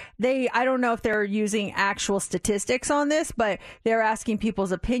consider. I don't know if they're using actual statistics on this, but they're asking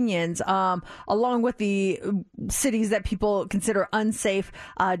people's opinions, along with the cities that people consider unsafe.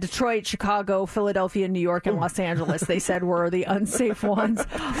 Detroit, Chicago, Philadelphia, New York, and Los Angeles, they said were the unsafe ones.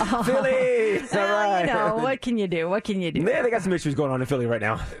 Philly. All right. You know, what can you do? Yeah, they got some issues going on in Philly right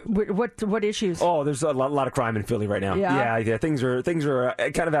now. What issues? Oh, there's a lot of crime in Philly right now. Yeah, things are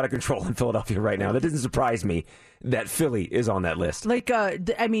kind of out of control in Philadelphia right now. That doesn't surprise me that Philly is on that list. Like, I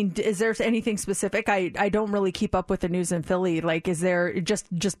mean, is there anything specific? I don't really keep up with the news in Philly. Like, is there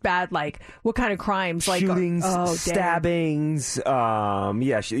just bad? Like, what kind of crimes? Like shootings, stabbings.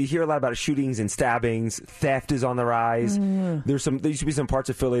 You hear a lot about shootings and stabbings. Theft is on the rise. There used to be some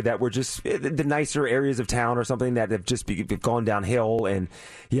parts of Philly that were just the nicer areas of town or something that have just gone downhill. And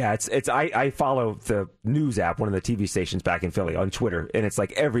yeah, I follow the news app, one of the TV stations back in Philly on Twitter, and it's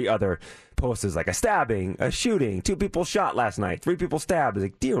like every other post is like a stabbing, a shooting, 2 people shot last night, 3 people stabbed. It's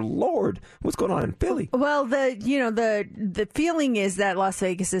like, dear Lord, what's going on in Philly? Well, the feeling is that Las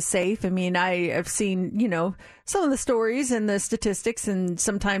Vegas is safe. I mean, I have seen, some of the stories and the statistics, and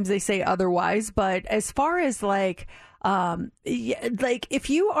sometimes they say otherwise. But as far as like if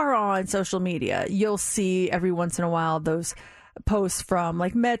you are on social media, you'll see every once in a while those posts from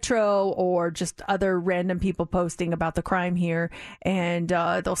like Metro or just other random people posting about the crime here, and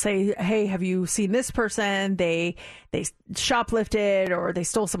they'll say, hey, have you seen this person? They shoplifted or they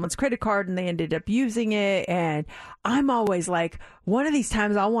stole someone's credit card and they ended up using it. And I'm always like, one of these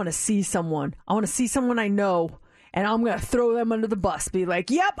times I want to see someone I know, and I'm going to throw them under the bus. Be like,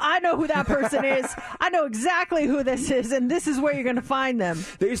 yep, I know who that person is. I know exactly who this is, and this is where you're going to find them.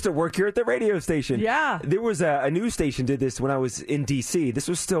 They used to work here at the radio station. Yeah. There was a news station did this when I was in D.C. This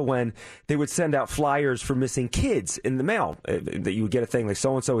was still when they would send out flyers for missing kids in the mail. That you would get a thing like,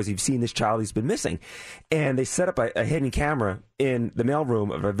 so-and-so, as you've seen this child, he's been missing. And they set up a hidden camera in the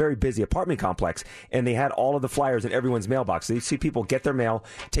mailroom of a very busy apartment complex, and they had all of the flyers in everyone's mailbox. So you see people get their mail,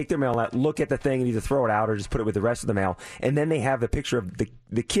 take their mail out, look at the thing, and either throw it out or just put it with the rest of the mail. And then they have the picture of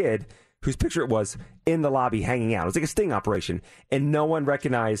the kid whose picture it was in the lobby hanging out. It was like a sting operation, and no one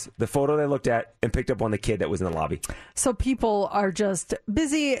recognized the photo they looked at and picked up on the kid that was in the lobby. So people are just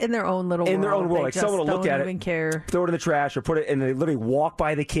busy in their own little world. In their own world. Like someone will look at it, care. throw it in the trash, or put it, and they literally walk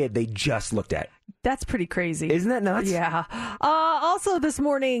by the kid they just looked at. That's pretty crazy. Isn't that nuts? Yeah. Also this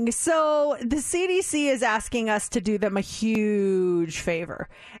morning, so the CDC is asking us to do them a huge favor.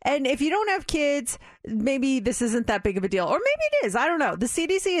 And if you don't have kids, maybe this isn't that big of a deal. Or maybe it is. I don't know. The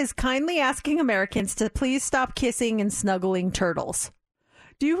CDC is kindly asking Americans to please stop kissing and snuggling turtles.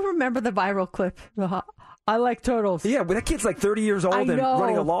 Do you remember the viral clip? I like turtles. Yeah, but that kid's like 30 years old and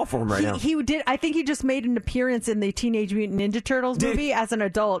running a law firm right now. He did. I think he just made an appearance in the Teenage Mutant Ninja Turtles movie as an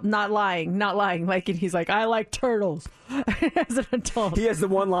adult. Not lying. Like, and he's like, I like turtles as an adult. He has the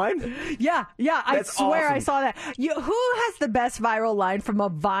one line? Yeah. I swear awesome. I saw that. Who has the best viral line from a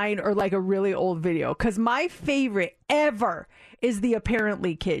Vine or like a really old video? Because my favorite ever is the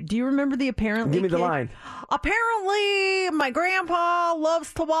Apparently kid. Do you remember the Apparently kid? Give me the line. Apparently, my grandpa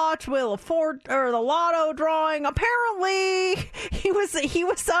loves to watch Wheel of Fortune or the Lotto drawing. Apparently, he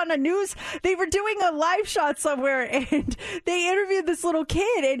was on a news. They were doing a live shot somewhere, and they interviewed this little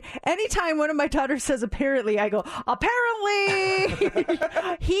kid. And anytime one of my daughters says "apparently," I go, "Apparently."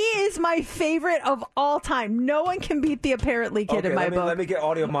 He is my favorite of all time. No one can beat the Apparently kid in my book. Let me get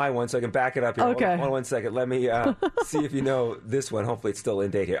audio of my one so I can back it up here. Okay. Hold on 1 second. Let me see if you know this one. Hopefully, it's still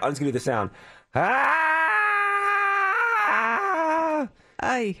in date here. I'm just gonna do the sound.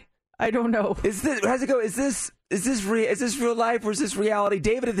 I don't know. How's it go? Is this real life or is this reality?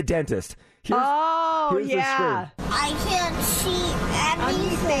 David at the dentist. Here's yeah. the screen. I can't see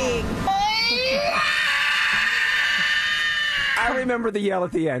anything. I remember the yell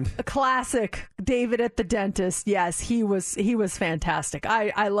at the end. A classic. David at the dentist. Yes, he was fantastic.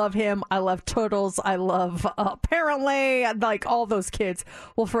 I love him. I love turtles. I love Apparently, like all those kids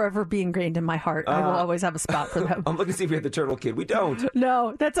will forever be ingrained in my heart. I will always have a spot for them. I'm looking to see if we have the turtle kid. We don't.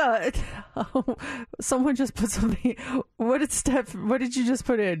 No, that's someone just put something. What did you just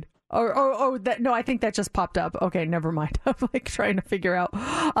put in? No, I think that just popped up. Okay, never mind. I'm like trying to figure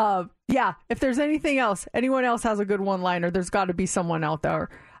out. Yeah, if there's anything else, anyone else has a good one-liner, there's got to be someone out there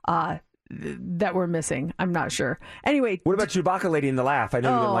that we're missing. I'm not sure. Anyway. What about Chewbacca lady in the laugh? I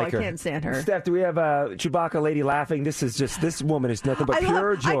know you didn't like her. I can't stand her. Steph, do we have a Chewbacca lady laughing? This woman is nothing but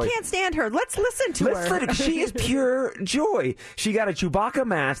pure joy. I can't stand her. Let's listen to her. She is pure joy. She got a Chewbacca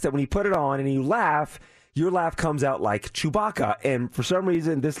mask that when you put it on and you laugh, your laugh comes out like Chewbacca. And for some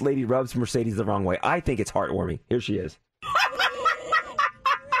reason, this lady rubs Mercedes the wrong way. I think it's heartwarming. Here she is.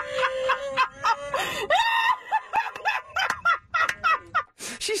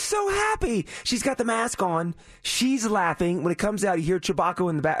 She's so happy. She's got the mask on. She's laughing. When it comes out, you hear Chewbacca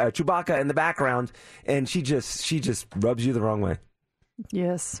in the background, and she just rubs you the wrong way.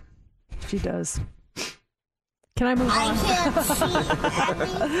 Yes, she does. Can I move on? I can't see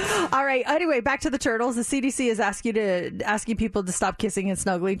anything. All right. Anyway, back to the turtles. The CDC is asking people to stop kissing and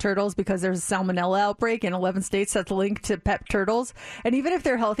snuggling turtles because there's a salmonella outbreak in 11 states that's linked to pet turtles. And even if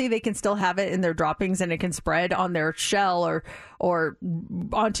they're healthy, they can still have it in their droppings, and it can spread on their shell or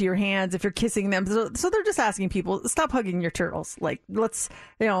onto your hands if you're kissing them. So they're just asking people, stop hugging your turtles. Like, let's,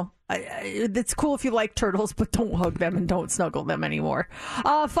 it's cool if you like turtles, but don't hug them and don't snuggle them anymore.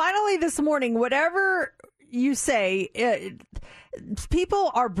 Finally, this morning, whatever you say, people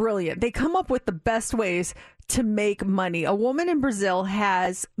are brilliant. They come up with the best ways to make money. A woman in Brazil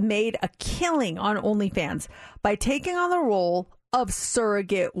has made a killing on OnlyFans by taking on the role of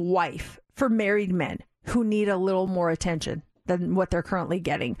surrogate wife for married men who need a little more attention than what they're currently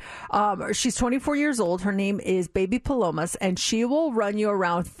getting. She's 24 years old. Her name is Baby Palomas, and she will run you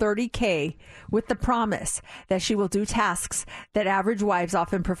around $30K with the promise that she will do tasks that average wives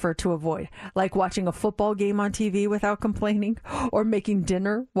often prefer to avoid, like watching a football game on TV without complaining, or making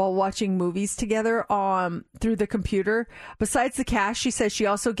dinner while watching movies together through the computer. Besides the cash, she says she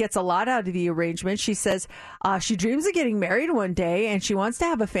also gets a lot out of the arrangement. She says she dreams of getting married one day, and she wants to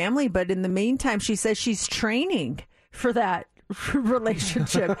have a family, but in the meantime, she says she's training for that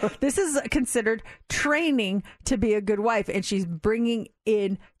relationship. This is considered training to be a good wife, and she's bringing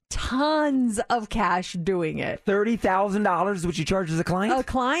in tons of cash doing it. $30,000 is what you charge as a client? A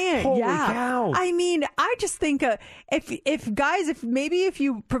client, Holy yeah. cow. I mean, I just think if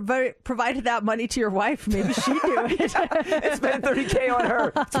you provided that money to your wife, maybe she'd do it. And spend $30K on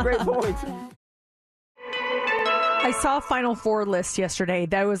her. It's a great point. I saw a Final Four list yesterday.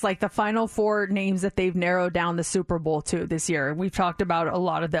 That was like the Final Four names that they've narrowed down the Super Bowl to this year. We've talked about a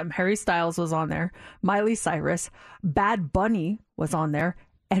lot of them. Harry Styles was on there. Miley Cyrus. Bad Bunny was on there.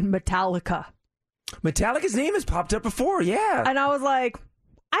 And Metallica. Metallica's name has popped up before, yeah. And I was like,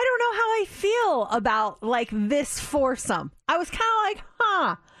 I don't know how I feel about like this foursome. I was kind of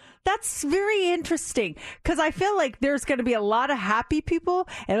like, that's very interesting, because I feel like there's going to be a lot of happy people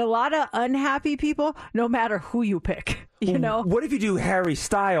and a lot of unhappy people no matter who you pick. you know? What if you do Harry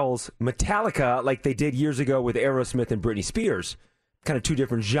Styles, Metallica, like they did years ago with Aerosmith and Britney Spears? Kind of two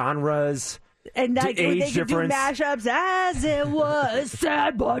different genres. And like, age they could do difference. mashups as it was,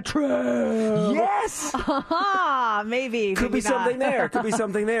 sad but true. Yes. Maybe. Could be something there. Could be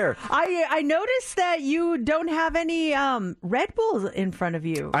something there. I noticed that you don't have any Red Bulls in front of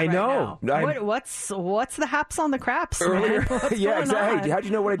you. I know. What's the haps on the craps? Earlier, man? What's yeah, going exactly. on? How'd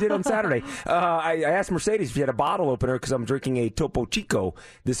you know what I did on Saturday? I asked Mercedes if she had a bottle opener because I'm drinking a Topo Chico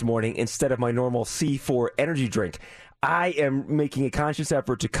this morning instead of my normal C4 energy drink. I am making a conscious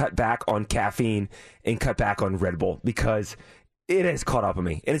effort to cut back on caffeine and cut back on Red Bull because it has caught up with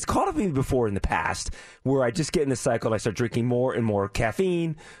me. And it's caught up with me before in the past where I just get in the cycle and I start drinking more and more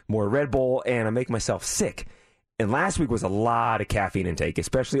caffeine, more Red Bull, and I make myself sick. And last week was a lot of caffeine intake,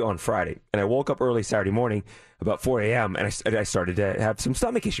 especially on Friday. And I woke up early Saturday morning, about 4 a.m., and I started to have some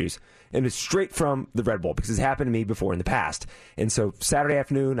stomach issues. And it's straight from the Red Bull because it's happened to me before in the past. And so Saturday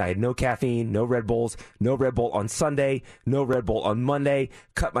afternoon, I had no caffeine, no Red Bulls, no Red Bull on Sunday, no Red Bull on Monday,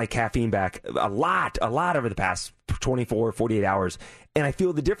 cut my caffeine back a lot over the past 24, 48 hours. And I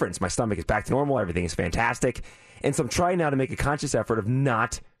feel the difference. My stomach is back to normal. Everything is fantastic. And so I'm trying now to make a conscious effort of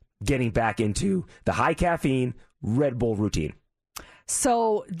not getting back into the high caffeine Red Bull routine.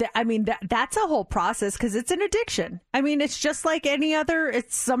 So, that's a whole process because it's an addiction. I mean, it's just like any other.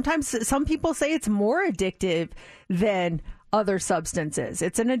 It's sometimes some people say it's more addictive than other substances.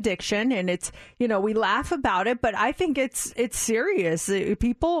 It's an addiction, and it's, we laugh about it, but I think it's serious.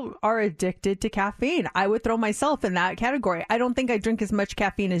 People are addicted to caffeine. I would throw myself in that category. I don't think I drink as much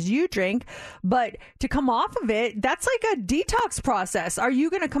caffeine as you drink, but to come off of it, that's like a detox process. Are you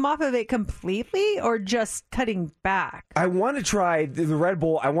going to come off of it completely or just cutting back? I want to try the Red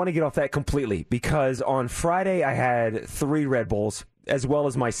Bull. I want to get off that completely because on Friday I had 3 Red Bulls, as well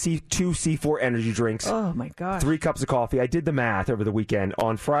as my two C4 energy drinks. Oh, my gosh. 3 cups of coffee. I did the math over the weekend.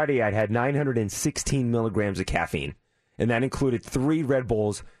 On Friday, I'd had 916 milligrams of caffeine, and that included 3 Red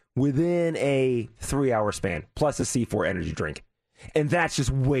Bulls within a 3-hour span, plus a C4 energy drink. And that's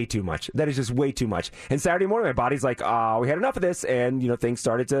just way too much. That is just way too much. And Saturday morning, my body's like, we had enough of this, and, things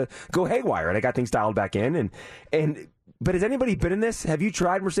started to go haywire, and I got things dialed back in, But has anybody been in this? Have you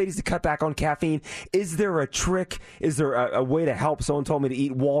tried, Mercedes, to cut back on caffeine? Is there a trick? Is there a way to help? Someone told me to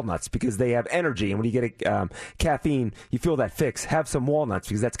eat walnuts because they have energy. And when you get caffeine, you feel that fix. Have some walnuts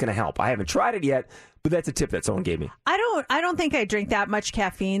because that's going to help. I haven't tried it yet, but that's a tip that someone gave me. I don't think I drink that much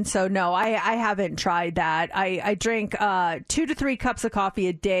caffeine, so no, I haven't tried that. I drink 2 to 3 cups of coffee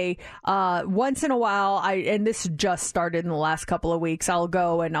a day. Once in a while, and this just started in the last couple of weeks, I'll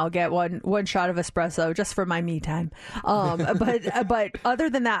go and I'll get one shot of espresso just for my me time. But other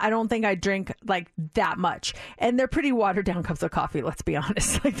than that, I don't think I drink like that much. And they're pretty watered down cups of coffee, let's be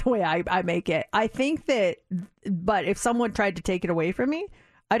honest, like the way I make it. I think but if someone tried to take it away from me,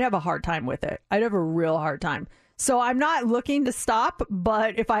 I'd have a hard time with it. I'd have a real hard time. So I'm not looking to stop,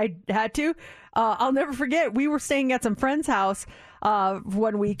 but if I had to, I'll never forget. We were staying at some friend's house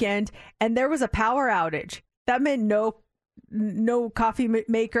one weekend, and there was a power outage. That meant no coffee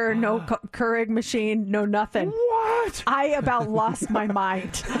maker, no Keurig machine, no nothing. What? I about lost my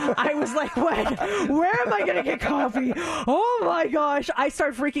mind. I was like, what? Where am I going to get coffee? Oh my gosh. I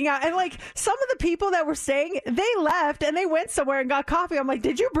started freaking out. And like some of the people that were staying, they left and they went somewhere and got coffee. I'm like,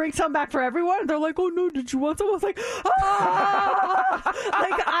 did you bring some back for everyone? They're like, oh no, did you want some? I was like, like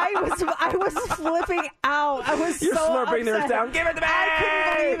I was flipping out. I was You're so slurping theirs upset. down. Give it to me. I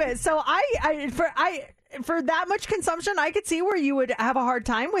couldn't believe it. So for that much consumption, I could see where you would have a hard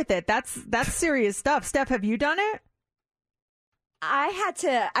time with it. That's serious stuff. Steph, have you done it?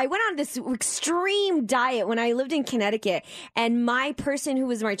 I went on this extreme diet when I lived in Connecticut, and my person who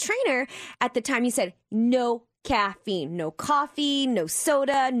was my trainer at the time, he said, no caffeine, no coffee, no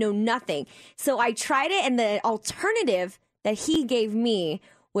soda, no nothing. So I tried it, and the alternative that he gave me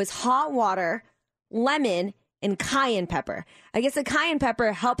was hot water, lemon, and cayenne pepper. I guess the cayenne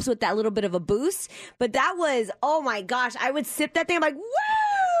pepper helps with that little bit of a boost, but that was, oh my gosh, I would sip that thing, I'm like, woo!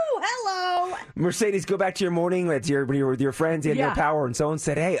 Hello. Mercedes, go back to your morning when you were with your friends, you had no power, and someone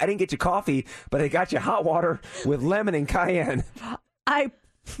said, hey, I didn't get you coffee, but I got you hot water with lemon and cayenne. I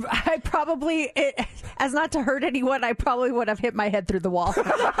probably, as not to hurt anyone, I probably would have hit my head through the wall.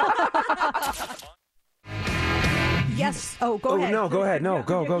 Yes. Oh, go ahead. No, go ahead. No,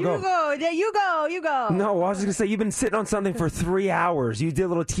 go. You go. No, I was just going to say, you've been sitting on something for 3 hours. You did a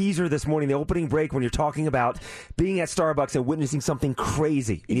little teaser this morning, the opening break, when you're talking about being at Starbucks and witnessing something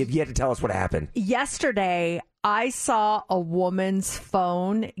crazy. And you've yet to tell us what happened. Yesterday, I saw a woman's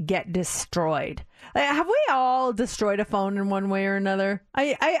phone get destroyed. Have we all destroyed a phone in one way or another?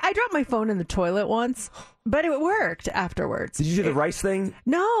 I dropped my phone in the toilet once, but it worked afterwards. Did you do the rice thing?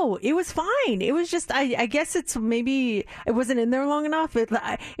 No, it was fine. It was just, I guess it's maybe, it wasn't in there long enough. It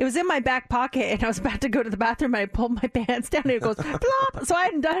was in my back pocket, and I was about to go to the bathroom, and I pulled my pants down, and it goes, plop. So I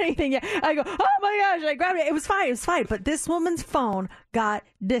hadn't done anything yet. I go, oh my gosh, I grabbed it. It was fine. But this woman's phone got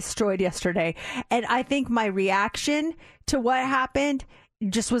destroyed yesterday. And I think my reaction to what happened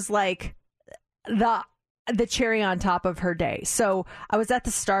just was like, the cherry on top of her day. So I was at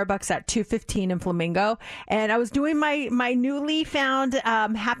the Starbucks at 2:15 in Flamingo, and I was doing my newly found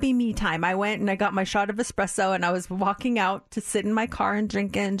happy me time. I went and I got my shot of espresso, and I was walking out to sit in my car and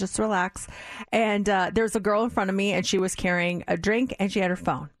drink and just relax. And there's a girl in front of me, and she was carrying a drink, and she had her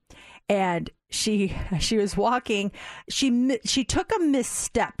phone. And she was walking. She took a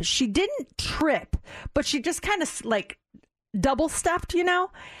misstep. She didn't trip, but she just kind of like double stepped,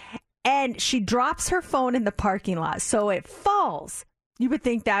 and she drops her phone in the parking lot. So it falls. You would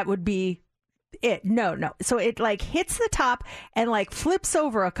think that would be it. No. So it like hits the top and like flips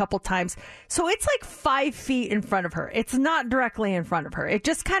over a couple times. So it's like 5 feet in front of her. It's not directly in front of her. It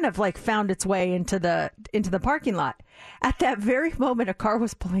just kind of like found its way into the parking lot. At that very moment, a car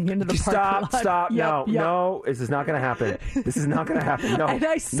was pulling into the parking lot. Stop. Yep. No. This is not going to happen. This is not going to happen. No. And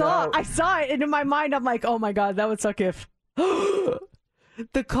I saw it. And in my mind, I'm like, oh my God, that would suck if...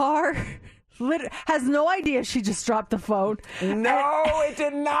 The car has no idea she just dropped the phone. No, it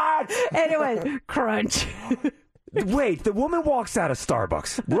did not. And it went crunch. Wait, the woman walks out of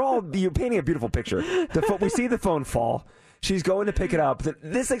Starbucks. You're painting a beautiful picture. We see the phone fall. She's going to pick it up.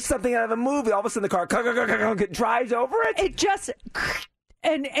 This is like something out of a movie. All of a sudden, the car drives over it. It just...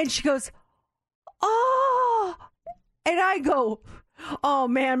 And she goes, oh... And I go... Oh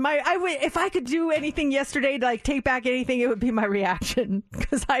man, if I could do anything yesterday to like take back anything, it would be my reaction,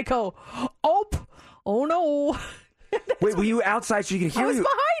 because I go, oh no. Wait, were you outside so you could hear? I was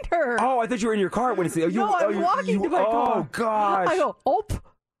behind her. Oh, I thought you were in your car when it's. I was walking to my car. Oh gosh. I go, oh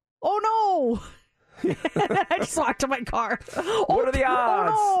no. And then I just walked to my car. What are the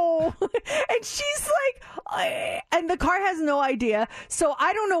odds? Oh no. And she's like, and the car has no idea. So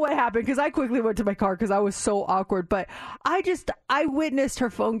I don't know what happened, because I quickly went to my car because I was so awkward. But I witnessed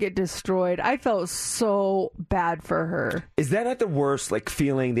her phone get destroyed. I felt so bad for her. Is that not the worst, like,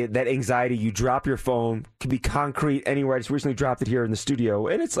 feeling, that anxiety? You drop your phone, can be concrete anywhere. I just recently dropped it here in the studio,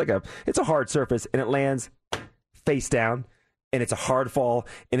 and it's a hard surface, and it lands face down. And it's a hard fall,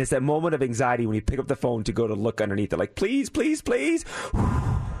 and it's that moment of anxiety when you pick up the phone to go to look underneath it, like, please.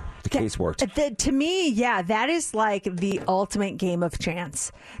 The case worked. To me, yeah, that is like the ultimate game of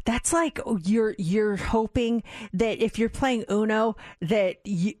chance. That's like you're hoping that if you're playing Uno, that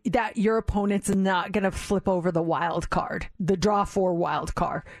your opponent's not going to flip over the wild card, the draw 4 wild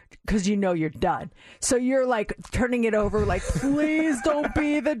card, because you're done. So you're like turning it over, like, please don't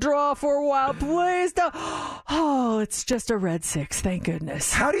be the draw 4 wild, please don't. Oh, it's just a red 6, thank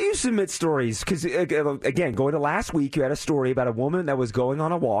goodness. How do you submit stories? Because again, going to last week, you had a story about a woman that was going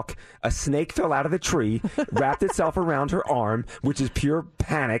on a walk. A snake fell out of the tree, wrapped itself around her arm, which is pure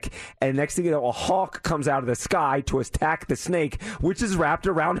panic. And next thing you know, a hawk comes out of the sky to attack the snake, which is wrapped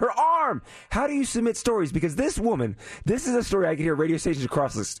around her arm. How do you submit stories? Because this is a story I can hear radio stations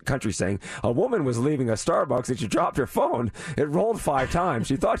across this country saying. A woman was leaving a Starbucks and she dropped her phone. It rolled 5 times.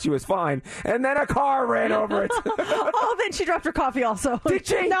 She thought she was fine. And then a car ran over it. Oh, then she dropped her coffee also. Did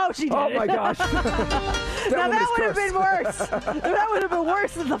she? No, she didn't. Oh, my gosh. That would have been worse. That would have been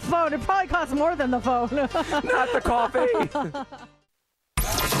worse than the phone. It probably cost more than the phone. Not the coffee.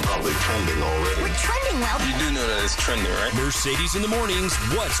 Probably trending already. We're trending well. You do know that it's trending, right? Mercedes in the mornings.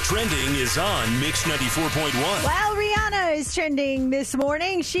 What's trending is on Mix 94.1. Well, Rihanna is trending this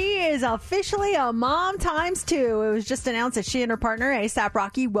morning. She is officially a mom times 2. It was just announced that she and her partner, A$AP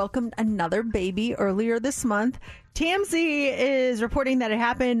Rocky, welcomed another baby earlier this month. TMZ is reporting that it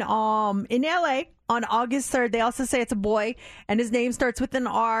happened in LA on August 3rd. They also say it's a boy, and his name starts with an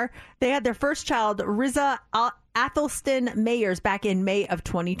R. They had their first child, Riza Athelston Mayers, back in May of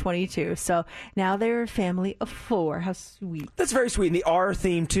 2022. So now they're a family of 4. How sweet. That's very sweet. And the R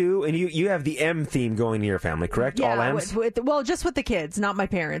theme, too. And you have the M theme going in your family, correct? Yeah, all M's? Well, just with the kids, not my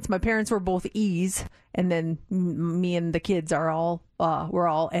parents. My parents were both E's, and then me and the kids are all we're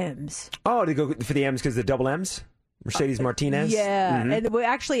all M's. Oh, to go for the M's because the double M's? Mercedes Martinez. Yeah, Mhm.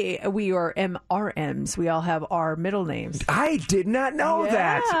 and we are MRMs. We all have our middle names. I did not know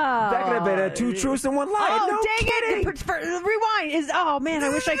that. That could have been a 2 truths and 1 lie. Oh, no dang kidding. it! Rewind. Oh man, I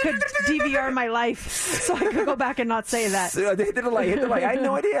wish I could DVR my life so I could go back and not say that. So they hit the light. I had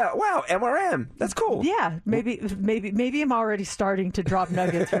no idea. Wow, MRM. That's cool. Yeah, maybe I'm already starting to drop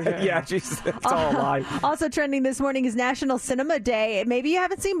nuggets for sure. Yeah, Jesus, it's all a lie. Also trending this morning is National Cinema Day. Maybe you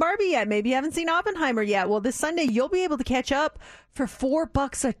haven't seen Barbie yet. Maybe you haven't seen Oppenheimer yet. Well, this Sunday you'll be able to catch up for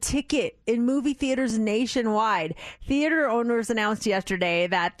 $4 a ticket in movie theaters nationwide. Theater owners announced yesterday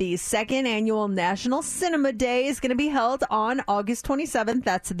that the second annual National Cinema Day is going to be held on August 27th.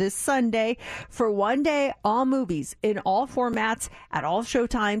 That's this Sunday. For one day, all movies in all formats at all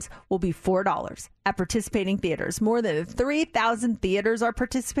showtimes will be $4 at participating theaters. More than 3,000 theaters are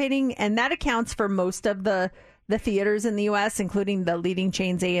participating, and that accounts for most of the theaters in the U.S., including the leading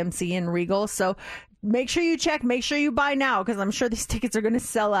chains AMC and Regal. So make sure you check. Make sure you buy now, because I'm sure these tickets are going to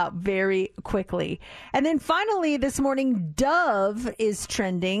sell out very quickly. And then finally this morning, Dove is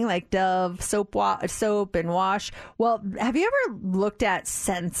trending, like Dove soap and wash. Well, have you ever looked at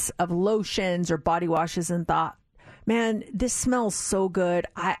scents of lotions or body washes and thought, man, this smells so good,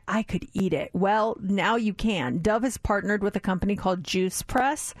 I could eat it? Well, now you can. Dove has partnered with a company called Juice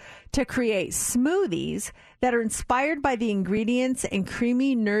Press to create smoothies that are inspired by the ingredients and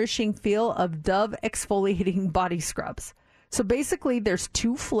creamy, nourishing feel of Dove exfoliating body scrubs. So basically, there's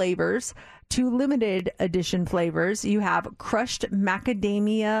 2 flavors, 2 limited edition flavors. You have crushed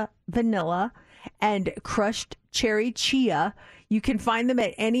macadamia vanilla and crushed cherry chia. You can find them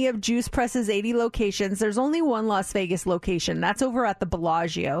at any of Juice Press's 80 locations. There's only one Las Vegas location. That's over at the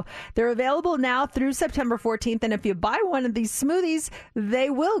Bellagio. They're available now through September 14th. And if you buy one of these smoothies, they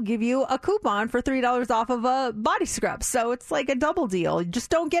will give you a coupon for $3 off of a body scrub. So it's like a double deal. Just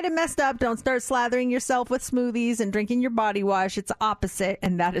don't get it messed up. Don't start slathering yourself with smoothies and drinking your body wash. It's opposite,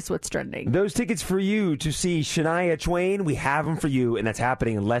 and that is what's trending. Those tickets for you to see Shania Twain, we have them for you, and that's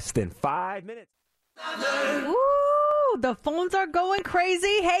happening in less than 5 minutes. Woo! The phones are going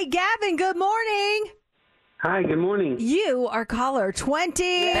crazy. Hey, Gavin, good morning. Hi, good morning. You are caller 20.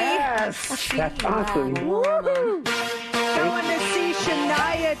 Yes, that's awesome. Woohoo! Going to see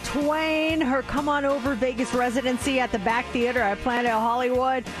Shania Twain, her Come On Over Vegas residency at the Back Theater at Planet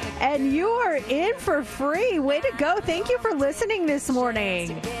Hollywood. And you are in for free. Way to go. Thank you for listening this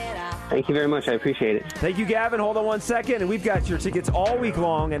morning. Thank you very much. I appreciate it. Thank you, Gavin. Hold on 1 second. And we've got your tickets all week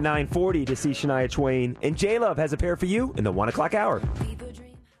long at 9:40 to see Shania Twain. And J-Love has a pair for you in the 1 o'clock hour.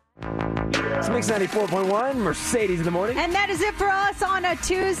 It's Mix 94.1, Mercedes in the morning. And that is it for us on a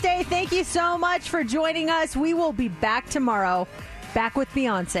Tuesday. Thank you so much for joining us. We will be back tomorrow. Back with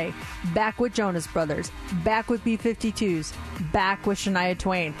Beyonce, back with Jonas Brothers, back with B-52s, back with Shania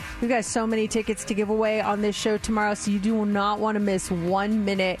Twain. We've got so many tickets to give away on this show tomorrow, so you do not want to miss 1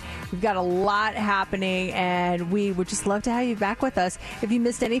 minute. We've got a lot happening, and we would just love to have you back with us. If you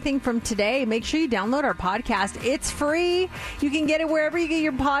missed anything from today, make sure you download our podcast. It's free. You can get it wherever you get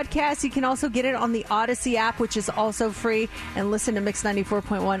your podcasts. You can also get it on the Odyssey app, which is also free, and listen to Mix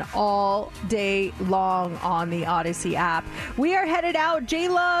 94.1 all day long on the Odyssey app. We are headed out.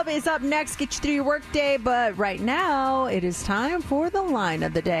 J-Love is up next. Get you through your workday, but right now it is time for the line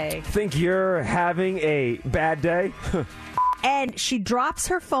of the day. Think you're having a bad day? And she drops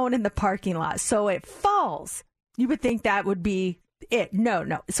her phone in the parking lot, so it falls. You would think that would be it. No.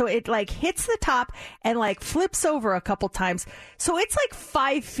 So it like hits the top and like flips over a couple times. So it's like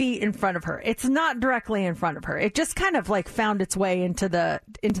 5 feet in front of her. It's not directly in front of her. It just kind of like found its way into the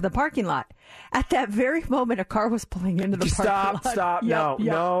parking lot. At that very moment, a car was pulling into the parking lot. Stop.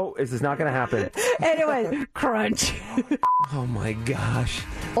 No, this is not going to happen. Anyway, crunch. Oh my gosh.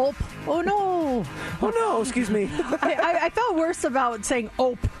 Oh no. Oh no, excuse me. I felt worse about saying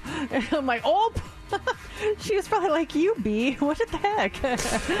ope. I'm like, ope. She was probably like, you B, what the heck?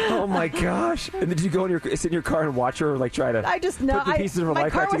 Oh my gosh. And did you go sit in your car and watch her like try to put the pieces of her my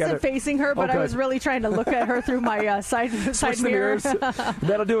life car back together? wasn't facing her, but I was really trying to look at her through my side mirror.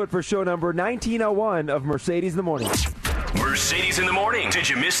 That'll do it for show number 1901 of Mercedes in the Morning. Mercedes in the Morning. Did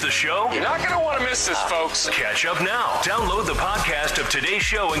you miss the show? You're not going to want to miss this, folks. Catch up now. Download the podcast of today's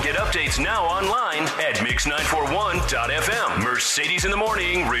show and get updates now online at mix941.fm. Mercedes in the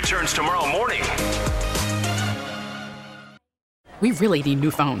Morning returns tomorrow morning. We really need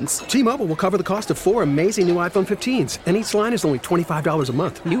new phones. T-Mobile will cover the cost of 4 amazing new iPhone 15s, and each line is only $25 a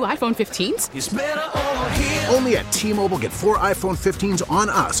month. New iPhone 15s? It's better over here. Only at T-Mobile, get 4 iPhone 15s on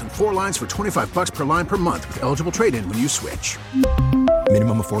us and 4 lines for $25 per line per month with eligible trade-in when you switch.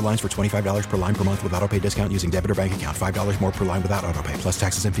 Minimum of 4 lines for $25 per line per month with autopay discount using debit or bank account. $5 more per line without autopay, plus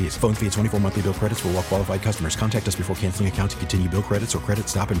taxes and fees. Phone fee at 24 monthly bill credits for well qualified customers. Contact us before canceling account to continue bill credits or credit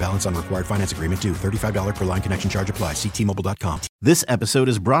stop and balance on required finance agreement due. $35 per line connection charge applies. See T-Mobile.com. This episode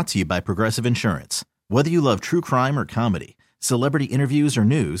is brought to you by Progressive Insurance. Whether you love true crime or comedy, celebrity interviews or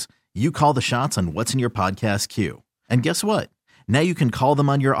news, you call the shots on what's in your podcast queue. And guess what? Now you can call them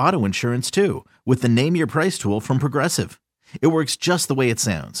on your auto insurance too with the Name Your Price tool from Progressive. It works just the way it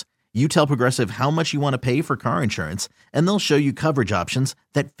sounds. You tell Progressive how much you want to pay for car insurance, and they'll show you coverage options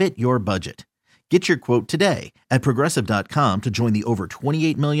that fit your budget. Get your quote today at Progressive.com to join the over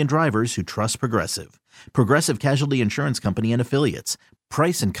 28 million drivers who trust Progressive. Progressive Casualty Insurance Company and Affiliates.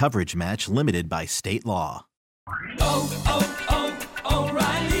 Price and coverage match limited by state law.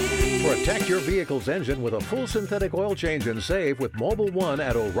 Protect your vehicle's engine with a full synthetic oil change and save with Mobile One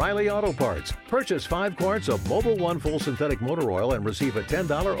at O'Reilly Auto Parts. Purchase 5 quarts of Mobile One full synthetic motor oil and receive a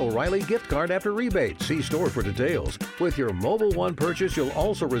 $10 O'Reilly gift card after rebate. See store for details. With your Mobile One purchase, you'll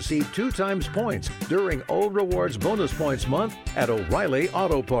also receive 2 times points during O Rewards Bonus Points Month at O'Reilly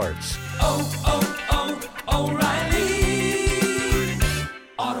Auto Parts. O'Reilly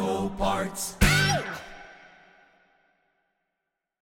Auto Parts.